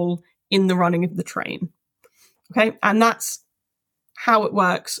role in the running of the train. Okay, and that's how it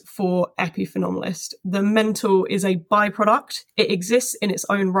works for epiphenomenalist. The mental is a byproduct. It exists in its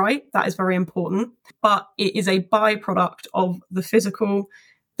own right. That is very important. But it is a byproduct of the physical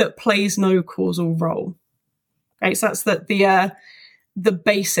that plays no causal role. Okay, so that's the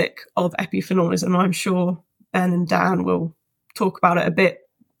basic of epiphenomenalism. I'm sure Ben and Dan will talk about it a bit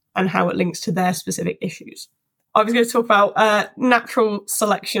and how it links to their specific issues. I was going to talk about natural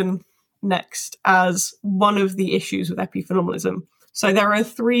selection next as one of the issues with epiphenomenalism. So there are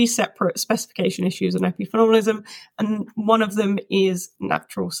 3 separate specification issues in epiphenomenalism, and one of them is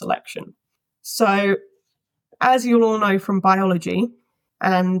natural selection. So as you'll all know from biology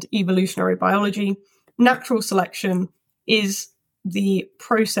and evolutionary biology, natural selection is the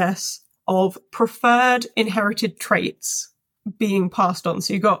process of preferred inherited traits being passed on.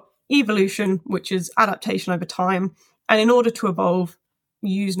 So you've got evolution, which is adaptation over time, and in order to evolve,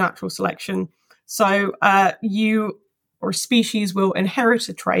 you use natural selection. So you or a species will inherit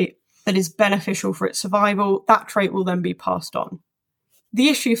a trait that is beneficial for its survival. That trait will then be passed on. The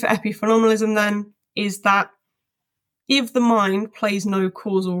issue for epiphenomenalism then is that if the mind plays no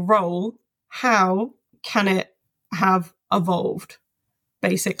causal role, how can it have evolved,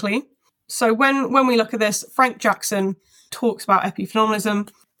 basically? So when we look at this, Frank Jackson talks about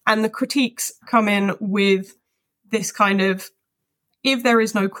epiphenomenalism, and the critiques come in with this kind of, if there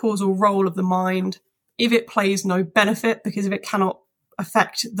is no causal role of the mind, if it plays no benefit, because if it cannot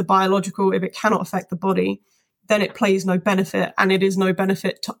affect the biological, if it cannot affect the body, then it plays no benefit, and it is no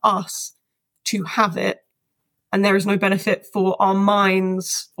benefit to us to have it. And there is no benefit for our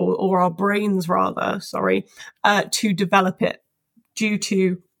minds or our brains rather, to develop it due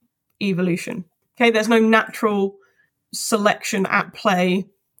to evolution. Okay, there's no natural selection at play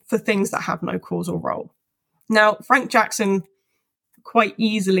for things that have no causal role. Now, Frank Jackson quite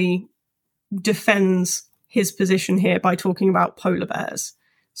easily defends his position here by talking about polar bears.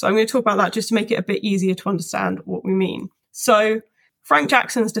 So I'm going to talk about that just to make it a bit easier to understand what we mean. So Frank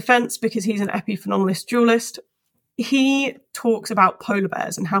Jackson's defense, because he's an epiphenomenalist dualist, he talks about polar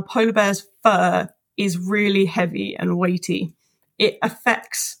bears and how polar bears' fur is really heavy and weighty. It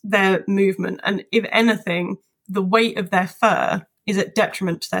affects their movement, and if anything, the weight of their fur is at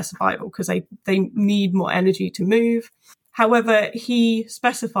detriment to their survival because they need more energy to move. However, he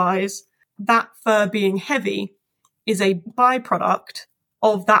specifies that fur being heavy is a byproduct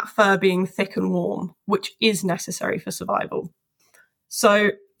of that fur being thick and warm, which is necessary for survival.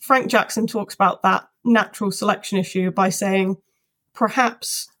 So Frank Jackson talks about that natural selection issue by saying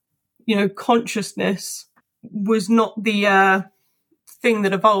perhaps, consciousness was not the thing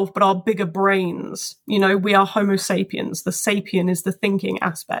that evolved, but our bigger brains. We are Homo sapiens. The sapien is the thinking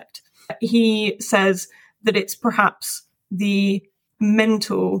aspect. He says that it's perhaps the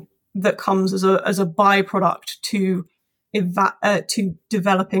mental that comes as a byproduct to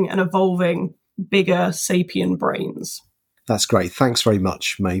developing and evolving bigger sapien brains. That's great. Thanks very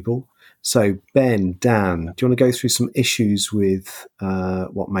much, Mabel. So, Ben, Dan, do you want to go through some issues with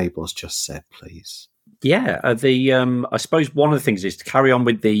what Mabel has just said, please? Yeah, I suppose one of the things is to carry on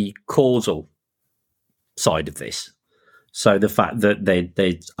with the causal side of this. So the fact that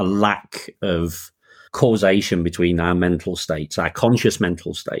there's a lack of causation between our mental states, our conscious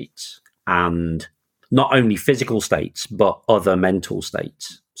mental states, and not only physical states, but other mental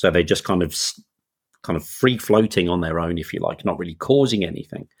states. So they're just kind of free floating on their own, if you like, not really causing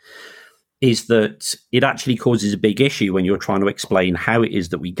anything, is that it actually causes a big issue when you're trying to explain how it is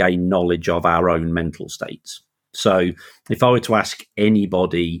that we gain knowledge of our own mental states. So if I were to ask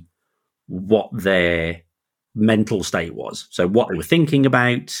anybody what their mental state was, so what they were thinking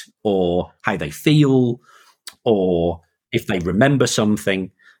about or how they feel or if they remember something,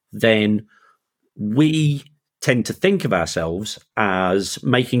 then we tend to think of ourselves as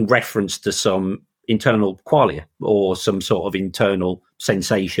making reference to some internal qualia or some sort of internal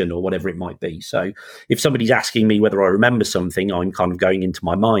sensation or whatever it might be. So if somebody's asking me whether I remember something, I'm kind of going into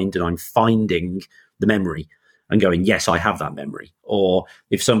my mind and I'm finding the memory and going, yes, I have that memory. Or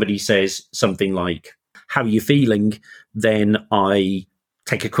if somebody says something like, how are you feeling? Then I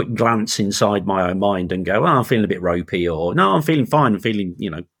take a quick glance inside my own mind and go, oh, I'm feeling a bit ropey, or no, I'm feeling fine. I'm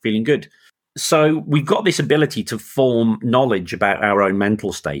feeling good. So we've got this ability to form knowledge about our own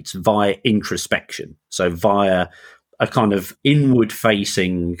mental states via introspection. So via a kind of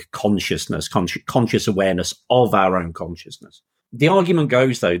inward-facing consciousness, conscious awareness of our own consciousness. The argument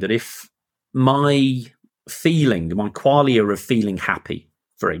goes, though, that if my qualia of feeling happy,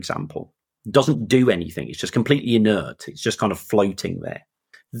 for example, doesn't do anything, it's just completely inert, it's just kind of floating there,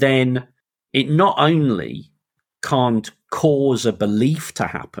 then it not only can't cause a belief to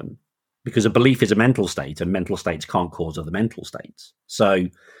happen, because a belief is a mental state, and mental states can't cause other mental states. So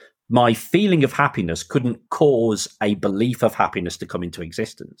my feeling of happiness couldn't cause a belief of happiness to come into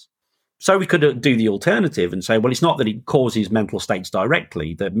existence. So we could do the alternative and say, well, it's not that it causes mental states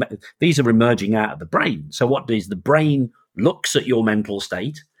directly. These are emerging out of the brain. So what does the brain looks at your mental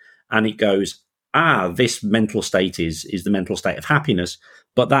state and it goes, this mental state is the mental state of happiness.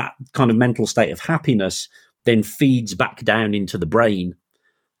 But that kind of mental state of happiness then feeds back down into the brain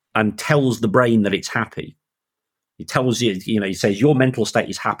and tells the brain that it's happy. It tells you, it says your mental state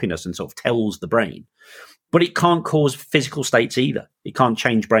is happiness and sort of tells the brain. But it can't cause physical states either. It can't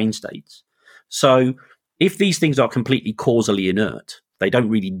change brain states. So if these things are completely causally inert, they don't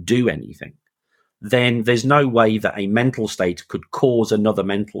really do anything, then there's no way that a mental state could cause another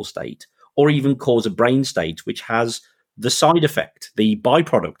mental state or even cause a brain state which has the side effect, the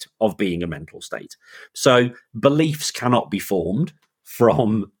byproduct of being a mental state. So beliefs cannot be formed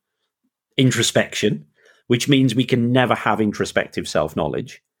from introspection, which means we can never have introspective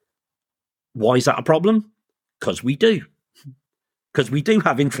self-knowledge. Why is that a problem? Because we do. Because we do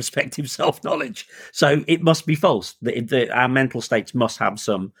have introspective self-knowledge. So it must be false. Our mental states must have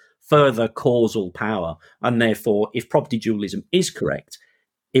some further causal power. And therefore, if property dualism is correct,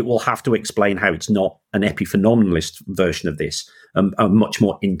 it will have to explain how it's not an epiphenomenalist version of this, a much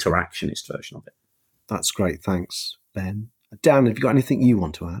more interactionist version of it. That's great. Thanks, Ben. Dan, have you got anything you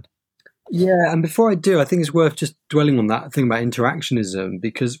want to add? Yeah, and before I do, I think it's worth just dwelling on that thing about interactionism,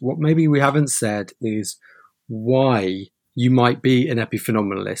 because what maybe we haven't said is why you might be an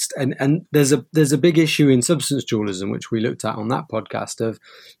epiphenomenalist. And there's a big issue in substance dualism, which we looked at on that podcast, of,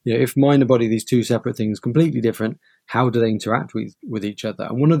 if mind and body, these two separate things, completely different, how do they interact with each other?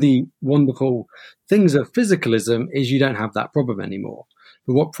 And one of the wonderful things of physicalism is you don't have that problem anymore.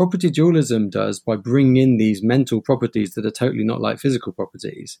 But what property dualism does by bringing in these mental properties that are totally not like physical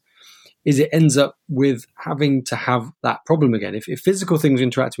properties is it ends up with having to have that problem again. If physical things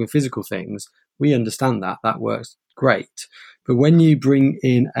interact with physical things, we understand that works great. But when you bring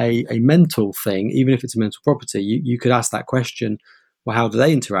in a mental thing, even if it's a mental property, you could ask that question, well, how do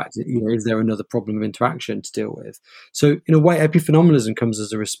they interact? Is there another problem of interaction to deal with? So in a way, epiphenomenalism comes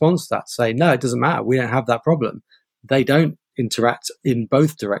as a response to that, to say, no, it doesn't matter. We don't have that problem. They don't interact in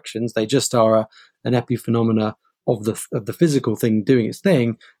both directions. They just are an epiphenomena of the physical thing doing its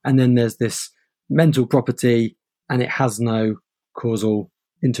thing, and then there's this mental property and it has no causal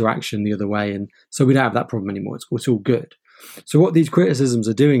interaction the other way, and so we don't have that problem anymore. It's all good. So what these criticisms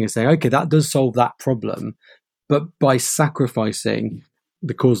are doing is saying, okay, that does solve that problem, but by sacrificing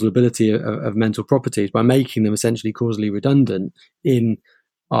the causal ability of mental properties, by making them essentially causally redundant in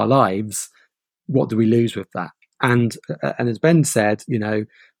our lives, what do we lose with that? And as Ben said,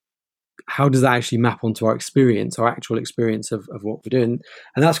 how does that actually map onto our experience, our actual experience of what we're doing?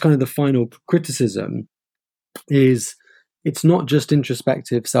 And that's kind of the final criticism, is it's not just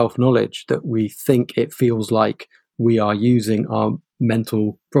introspective self-knowledge that we think it feels like we are using our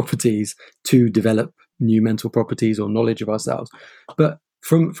mental properties to develop new mental properties or knowledge of ourselves. But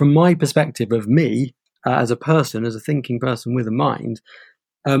from my perspective of me as a person, as a thinking person with a mind,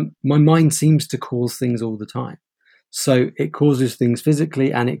 my mind seems to cause things all the time. So it causes things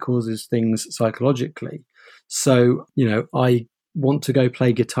physically and it causes things psychologically. So, I want to go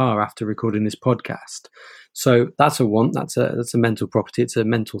play guitar after recording this podcast. So that's a want, that's a mental property, it's a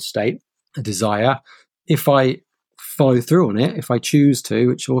mental state, a desire. If I follow through on it, if I choose to,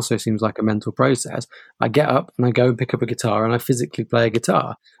 which also seems like a mental process, I get up and I go and pick up a guitar and I physically play a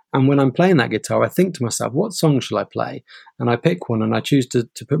guitar. And when I'm playing that guitar, I think to myself, what song shall I play? And I pick one and I choose to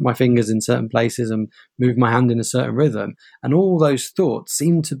put my fingers in certain places and move my hand in a certain rhythm. And all those thoughts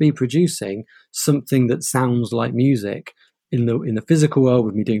seem to be producing something that sounds like music in the physical world,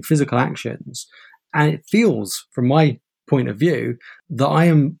 with me doing physical actions. And it feels, from my point of view, that I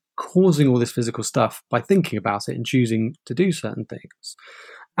am causing all this physical stuff by thinking about it and choosing to do certain things.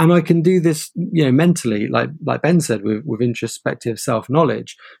 And I can do this, mentally, like Ben said, with introspective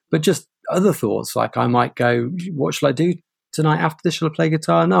self-knowledge, but just other thoughts, like I might go, what shall I do tonight after this, shall I play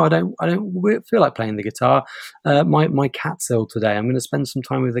guitar? No, I don't feel like playing the guitar. My cat's ill today. I'm going to spend some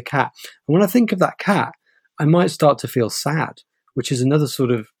time with the cat. And when I think of that cat, I might start to feel sad, which is another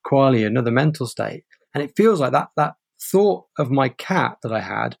sort of qualia, another mental state. And it feels like that thought of my cat that I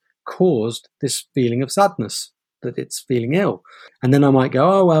had caused this feeling of sadness, that it's feeling ill. And then I might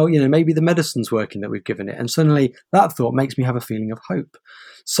go, oh, well, maybe the medicine's working that we've given it. And suddenly that thought makes me have a feeling of hope.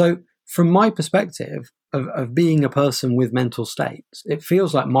 So from my perspective of being a person with mental states, it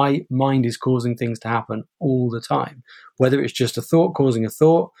feels like my mind is causing things to happen all the time, whether it's just a thought causing a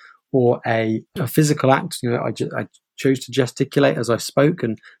thought or a physical act. I chose to gesticulate as I spoke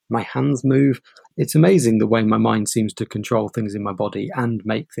and my hands move. It's amazing the way my mind seems to control things in my body and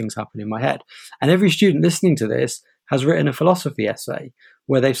make things happen in my head. And every student listening to this has written a philosophy essay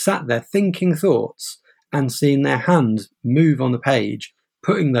where they've sat there thinking thoughts and seen their hand move on the page,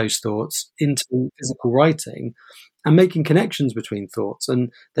 putting those thoughts into physical writing and making connections between thoughts.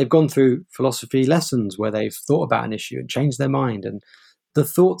 And they've gone through philosophy lessons where they've thought about an issue and changed their mind. And the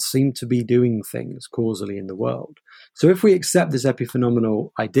thoughts seem to be doing things causally in the world. So if we accept this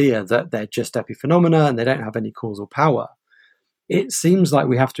epiphenomenal idea that they're just epiphenomena and they don't have any causal power, it seems like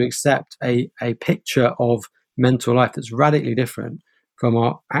we have to accept a picture of mental life that's radically different from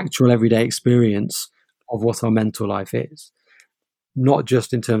our actual everyday experience of what our mental life is. Not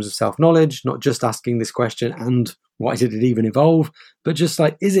just in terms of self-knowledge, not just asking this question, and why did it even evolve, but just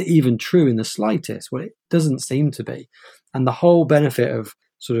like, is it even true in the slightest? Well, it doesn't seem to be. And the whole benefit of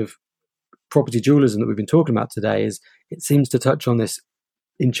sort of property dualism that we've been talking about today is it seems to touch on this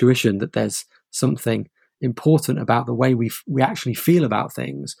intuition that there's something important about the way we actually feel about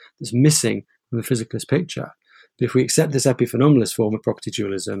things that's missing from the physicalist picture. But if we accept this epiphenomenalist form of property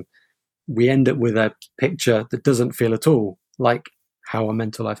dualism, we end up with a picture that doesn't feel at all like how our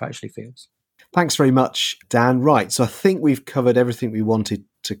mental life actually feels. Thanks very much, Dan. Right, so I think we've covered everything we wanted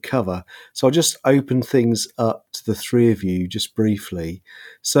to cover. So I'll just open things up to the three of you just briefly.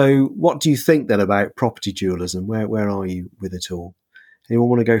 So what do you think then about property dualism? Where are you with it all? Anyone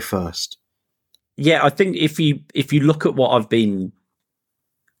want to go first? Yeah, I think if you look at what I've been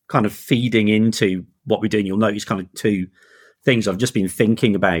kind of feeding into what we're doing, you'll notice kind of two things. I've just been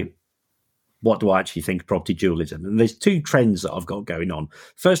thinking about what do I actually think of property dualism? And there's two trends that I've got going on.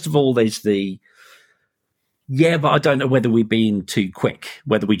 First of all, there's but I don't know whether we're being too quick,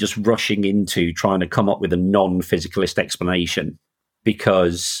 whether we're just rushing into trying to come up with a non-physicalist explanation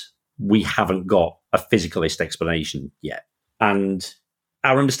because we haven't got a physicalist explanation yet. And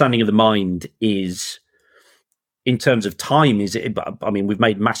our understanding of the mind is, in terms of time, we've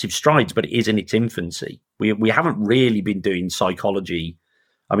made massive strides, but it is in its infancy. We haven't really been doing psychology.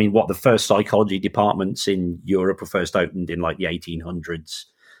 The first psychology departments in Europe were first opened in like the 1800s.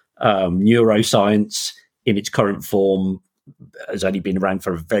 Neuroscience in its current form has only been around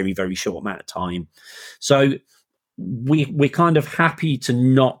for a very, very short amount of time. So we're kind of happy to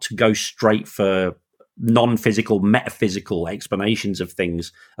not go straight for non-physical, metaphysical explanations of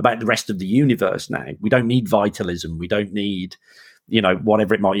things about the rest of the universe now. We don't need vitalism. We don't need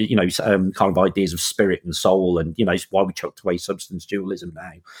whatever it might, kind of ideas of spirit and soul, and, it's why we chucked away substance dualism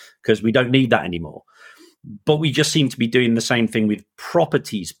now, because we don't need that anymore. But we just seem to be doing the same thing with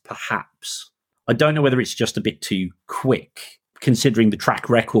properties, perhaps. I don't know whether it's just a bit too quick, considering the track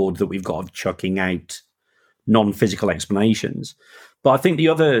record that we've got of chucking out non-physical explanations. But I think the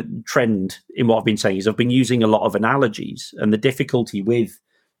other trend in what I've been saying is I've been using a lot of analogies, and the difficulty with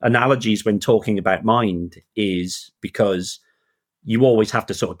analogies when talking about mind is because you always have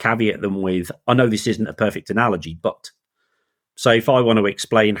to sort of caveat them with, I know this isn't a perfect analogy, but. So if I want to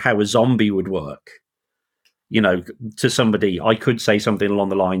explain how a zombie would work, to somebody, I could say something along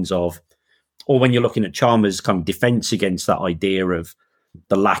the lines of, or when you're looking at Chalmers' kind of defense against that idea of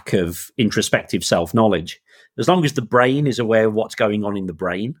the lack of introspective self-knowledge, as long as the brain is aware of what's going on in the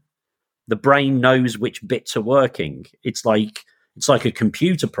brain knows which bits are working. It's like a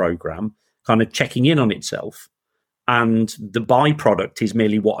computer program kind of checking in on itself. And the byproduct is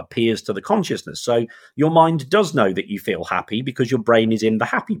merely what appears to the consciousness. So your mind does know that you feel happy because your brain is in the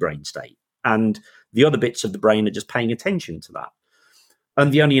happy brain state. And the other bits of the brain are just paying attention to that.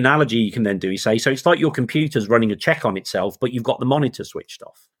 And the only analogy you can then do is say, so it's like your computer's running a check on itself, but you've got the monitor switched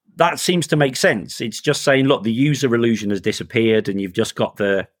off. That seems to make sense. It's just saying, look, the user illusion has disappeared and you've just got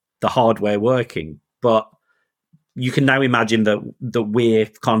the hardware working. But you can now imagine that we're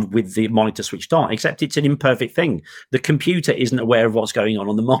kind of with the monitor switched on, except it's an imperfect thing. The computer isn't aware of what's going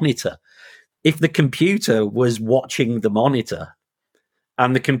on the monitor. If the computer was watching the monitor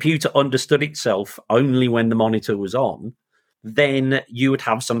and the computer understood itself only when the monitor was on, then you would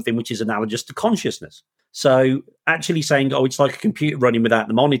have something which is analogous to consciousness. So actually saying, oh, it's like a computer running without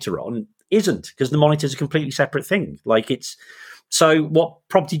the monitor on isn't, because the monitor is a completely separate thing. So what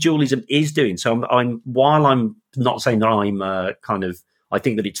property dualism is doing. So while I'm not saying that I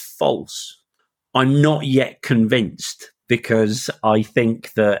think that it's false, I'm not yet convinced, because I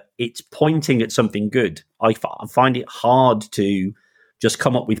think that it's pointing at something good. I find it hard to just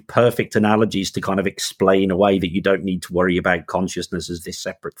come up with perfect analogies to kind of explain away that you don't need to worry about consciousness as this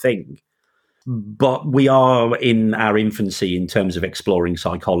separate thing. But we are in our infancy in terms of exploring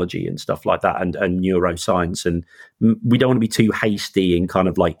psychology and stuff like that, and neuroscience. And we don't want to be too hasty in kind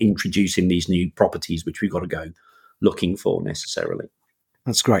of like introducing these new properties, which we've got to go looking for necessarily.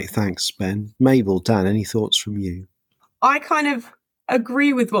 That's great. Thanks, Ben. Mabel, Dan, any thoughts from you? I kind of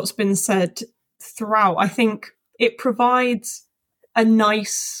agree with what's been said throughout. I think it provides a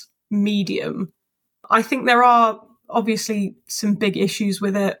nice medium. I think there are obviously some big issues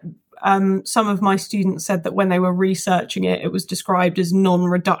with it. Some of my students said that when they were researching it, it was described as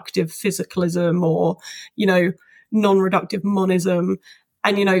non-reductive physicalism or, non-reductive monism,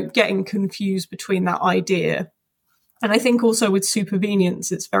 and, getting confused between that idea. And I think also with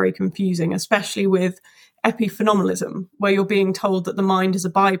supervenience, it's very confusing, especially with epiphenomenalism, where you're being told that the mind is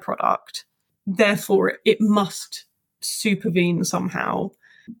a byproduct. Therefore, it must supervene somehow.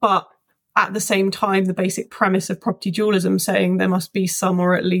 But at the same time, the basic premise of property dualism saying there must be some,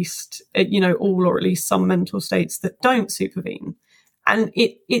 or at least, all or at least some mental states that don't supervene. And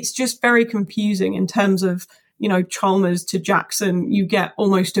it's just very confusing in terms of, Chalmers to Jackson. You get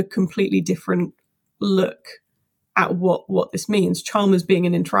almost a completely different look at what this means. Chalmers being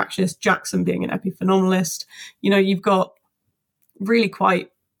an interactionist, Jackson being an epiphenomenalist. You've got really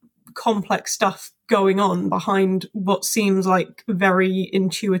quite complex stuff going on behind what seems like very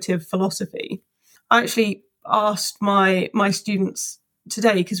intuitive philosophy. I actually asked my students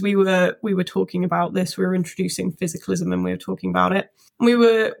today, because we were talking about this, we were introducing physicalism and we were talking about it. We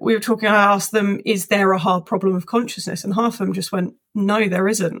were talking, I asked them, is there a hard problem of consciousness? And half of them just went, no, there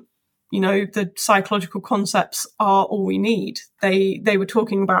isn't. The psychological concepts are all we need. They were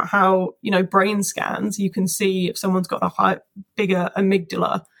talking about how, brain scans, you can see if someone's got a bigger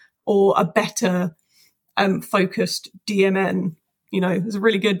amygdala or a better focused DMN. There's a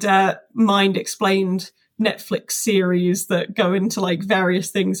really good Mind Explained Netflix series that go into like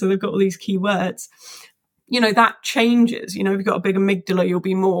various things. So they've got all these keywords. That changes. If you've got a big amygdala, you'll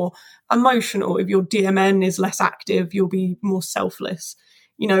be more emotional. If your DMN is less active, you'll be more selfless.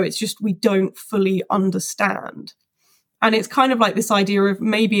 It's just we don't fully understand. And it's kind of like this idea of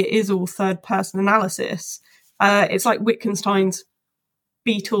maybe it is all third person analysis. It's like Wittgenstein's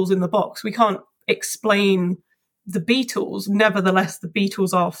Beatles in the box. We can't explain the Beatles. Nevertheless, the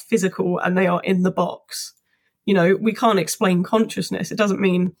Beatles are physical and they are in the box. We can't explain consciousness. It doesn't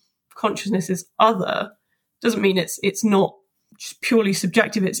mean consciousness is other. It doesn't mean it's not just purely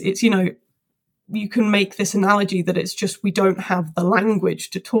subjective. It's you can make this analogy that it's just we don't have the language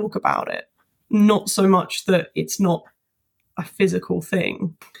to talk about it. Not so much that it's not a physical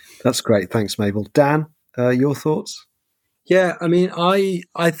thing. That's great. Thanks, Mabel. Dan, your thoughts? Yeah, I mean,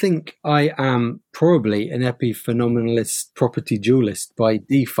 I think I am probably an epiphenomenalist property dualist by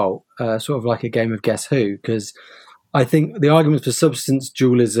default, sort of like a game of Guess Who, because I think the arguments for substance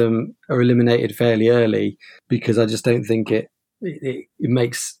dualism are eliminated fairly early, because I just don't think it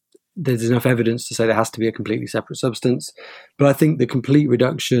makes, there's enough evidence to say there has to be a completely separate substance. But I think the complete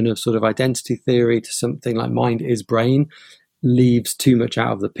reduction of sort of identity theory to something like mind is brain leaves too much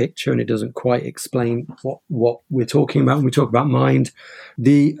out of the picture, and it doesn't quite explain what we're talking about when we talk about mind.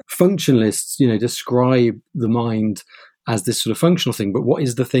 The functionalists, describe the mind as this sort of functional thing, but what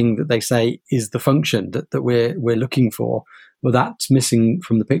is the thing that they say is the function that we're looking for? Well, that's missing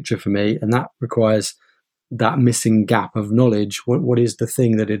from the picture for me, and that requires that missing gap of knowledge. What is the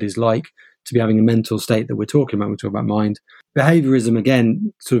thing that it is like to be having a mental state that we're talking about when we talk about mind? Behaviorism,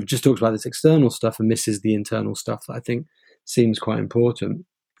 again, sort of just talks about this external stuff and misses the internal stuff that I think seems quite important.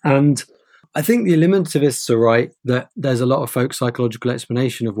 And I think the eliminativists are right that there's a lot of folk psychological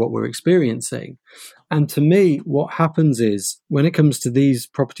explanation of what we're experiencing. And to me, what happens is when it comes to these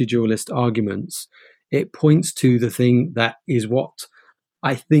property dualist arguments, it points to the thing that is what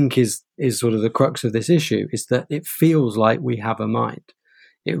I think is sort of the crux of this issue, is that it feels like we have a mind.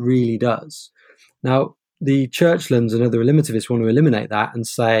 It really does. Now, the Churchlands and other eliminativists want to eliminate that and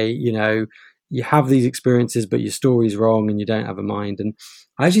say, you have these experiences, but your story's wrong and you don't have a mind. And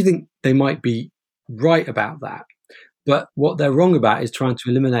I actually think they might be right about that. But what they're wrong about is trying to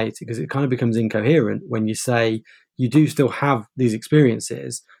eliminate it, because it kind of becomes incoherent when you say you do still have these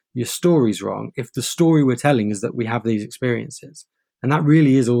experiences, your story's wrong, if the story we're telling is that we have these experiences. And that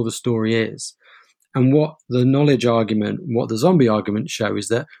really is all the story is. And what the knowledge argument, what the zombie argument show is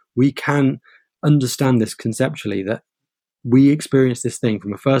that we can understand this conceptually, that we experience this thing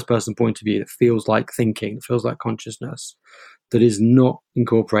from a first person point of view that feels like thinking, feels like consciousness, that is not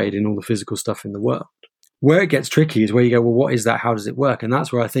incorporated in all the physical stuff in the world. Where it gets tricky is where you go, well, what is that? How does it work? And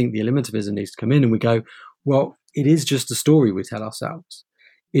that's where I think the eliminativism needs to come in, and we go, well, it is just a story we tell ourselves.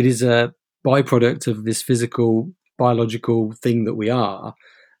 It is a byproduct of this physical, biological thing that we are.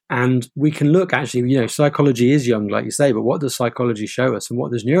 And we can look, actually, psychology is young, like you say, but what does psychology show us and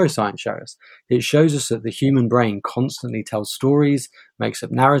what does neuroscience show us? It shows us that the human brain constantly tells stories, makes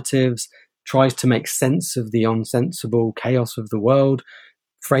up narratives, tries to make sense of the unsensible chaos of the world,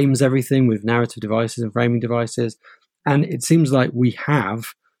 frames everything with narrative devices and framing devices. And it seems like we have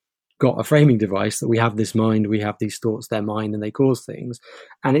got a framing device, that we have this mind, we have these thoughts, they're mine, and they cause things.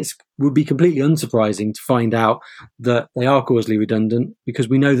 And it would be completely unsurprising to find out that they are causally redundant, because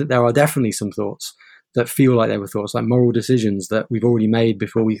we know that there are definitely some thoughts that feel like they were thoughts, like moral decisions that we've already made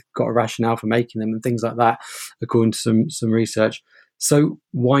before we got a rationale for making them, and things like that, according to some research. So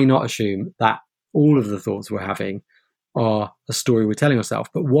why not assume that all of the thoughts we're having are a story we're telling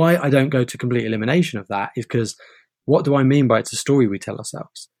ourselves? But why I don't go to complete elimination of that is because, what do I mean by it's a story we tell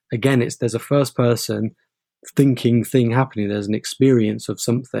ourselves? Again, there's a first person thinking thing happening. There's an experience of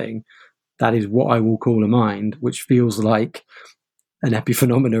something that is what I will call a mind, which feels like an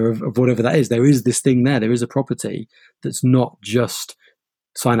epiphenomena of whatever that is. There is this thing there. There is a property that's not just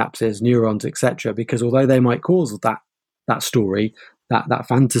synapses, neurons, etc. Because although they might cause that story, that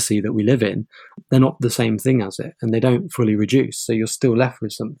fantasy that we live in, they're not the same thing as it, and they don't fully reduce. So you're still left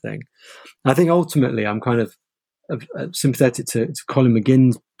with something. I think ultimately I'm kind of sympathetic to Colin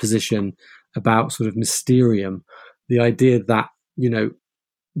McGinn's position about sort of mysterium, the idea that,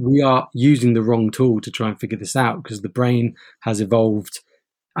 we are using the wrong tool to try and figure this out, because the brain has evolved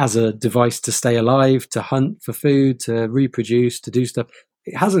as a device to stay alive, to hunt for food, to reproduce, to do stuff.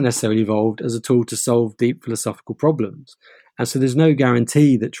 It hasn't necessarily evolved as a tool to solve deep philosophical problems. And so there's no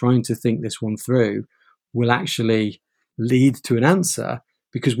guarantee that trying to think this one through will actually lead to an answer,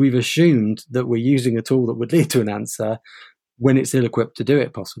 because we've assumed that we're using a tool that would lead to an answer when it's ill-equipped to do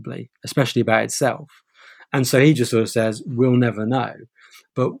it, possibly, especially about itself. And so he just sort of says, we'll never know.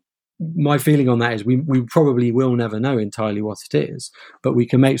 But my feeling on that is we probably will never know entirely what it is, but we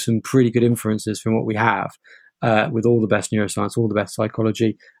can make some pretty good inferences from what we have, with all the best neuroscience, all the best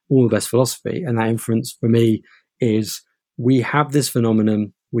psychology, all the best philosophy. And that inference for me is, we have this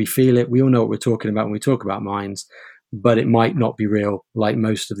phenomenon, we feel it, we all know what we're talking about when we talk about minds, but it might not be real, like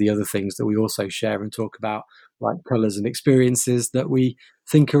most of the other things that we also share and talk about, like colours and experiences that we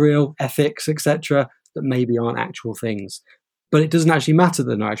think are real, ethics, etc., that maybe aren't actual things. But it doesn't actually matter that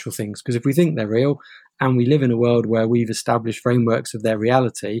they're not actual things, because if we think they're real and we live in a world where we've established frameworks of their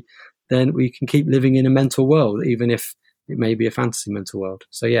reality, then we can keep living in a mental world, even if it may be a fantasy mental world.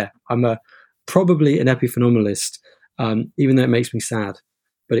 So yeah, I'm probably an epiphenomenalist, even though it makes me sad,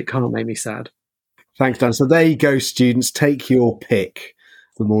 but it can't make me sad. Thanks, Dan. So there you go, students. Take your pick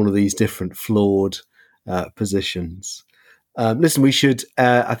from all of these different flawed positions. Listen, we should,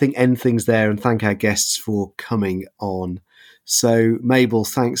 I think, end things there and thank our guests for coming on. So, Mabel,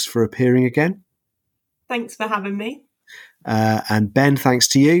 thanks for appearing again. Thanks for having me. And Ben, thanks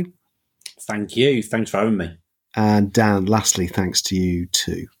to you. Thank you. Thanks for having me. And Dan, lastly, thanks to you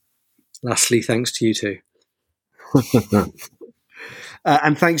too. Lastly, thanks to you too.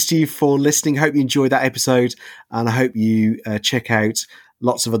 And thanks to you for listening. Hope you enjoyed that episode, and I hope you check out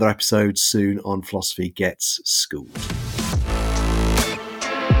lots of other episodes soon on Philosophy Gets Schooled.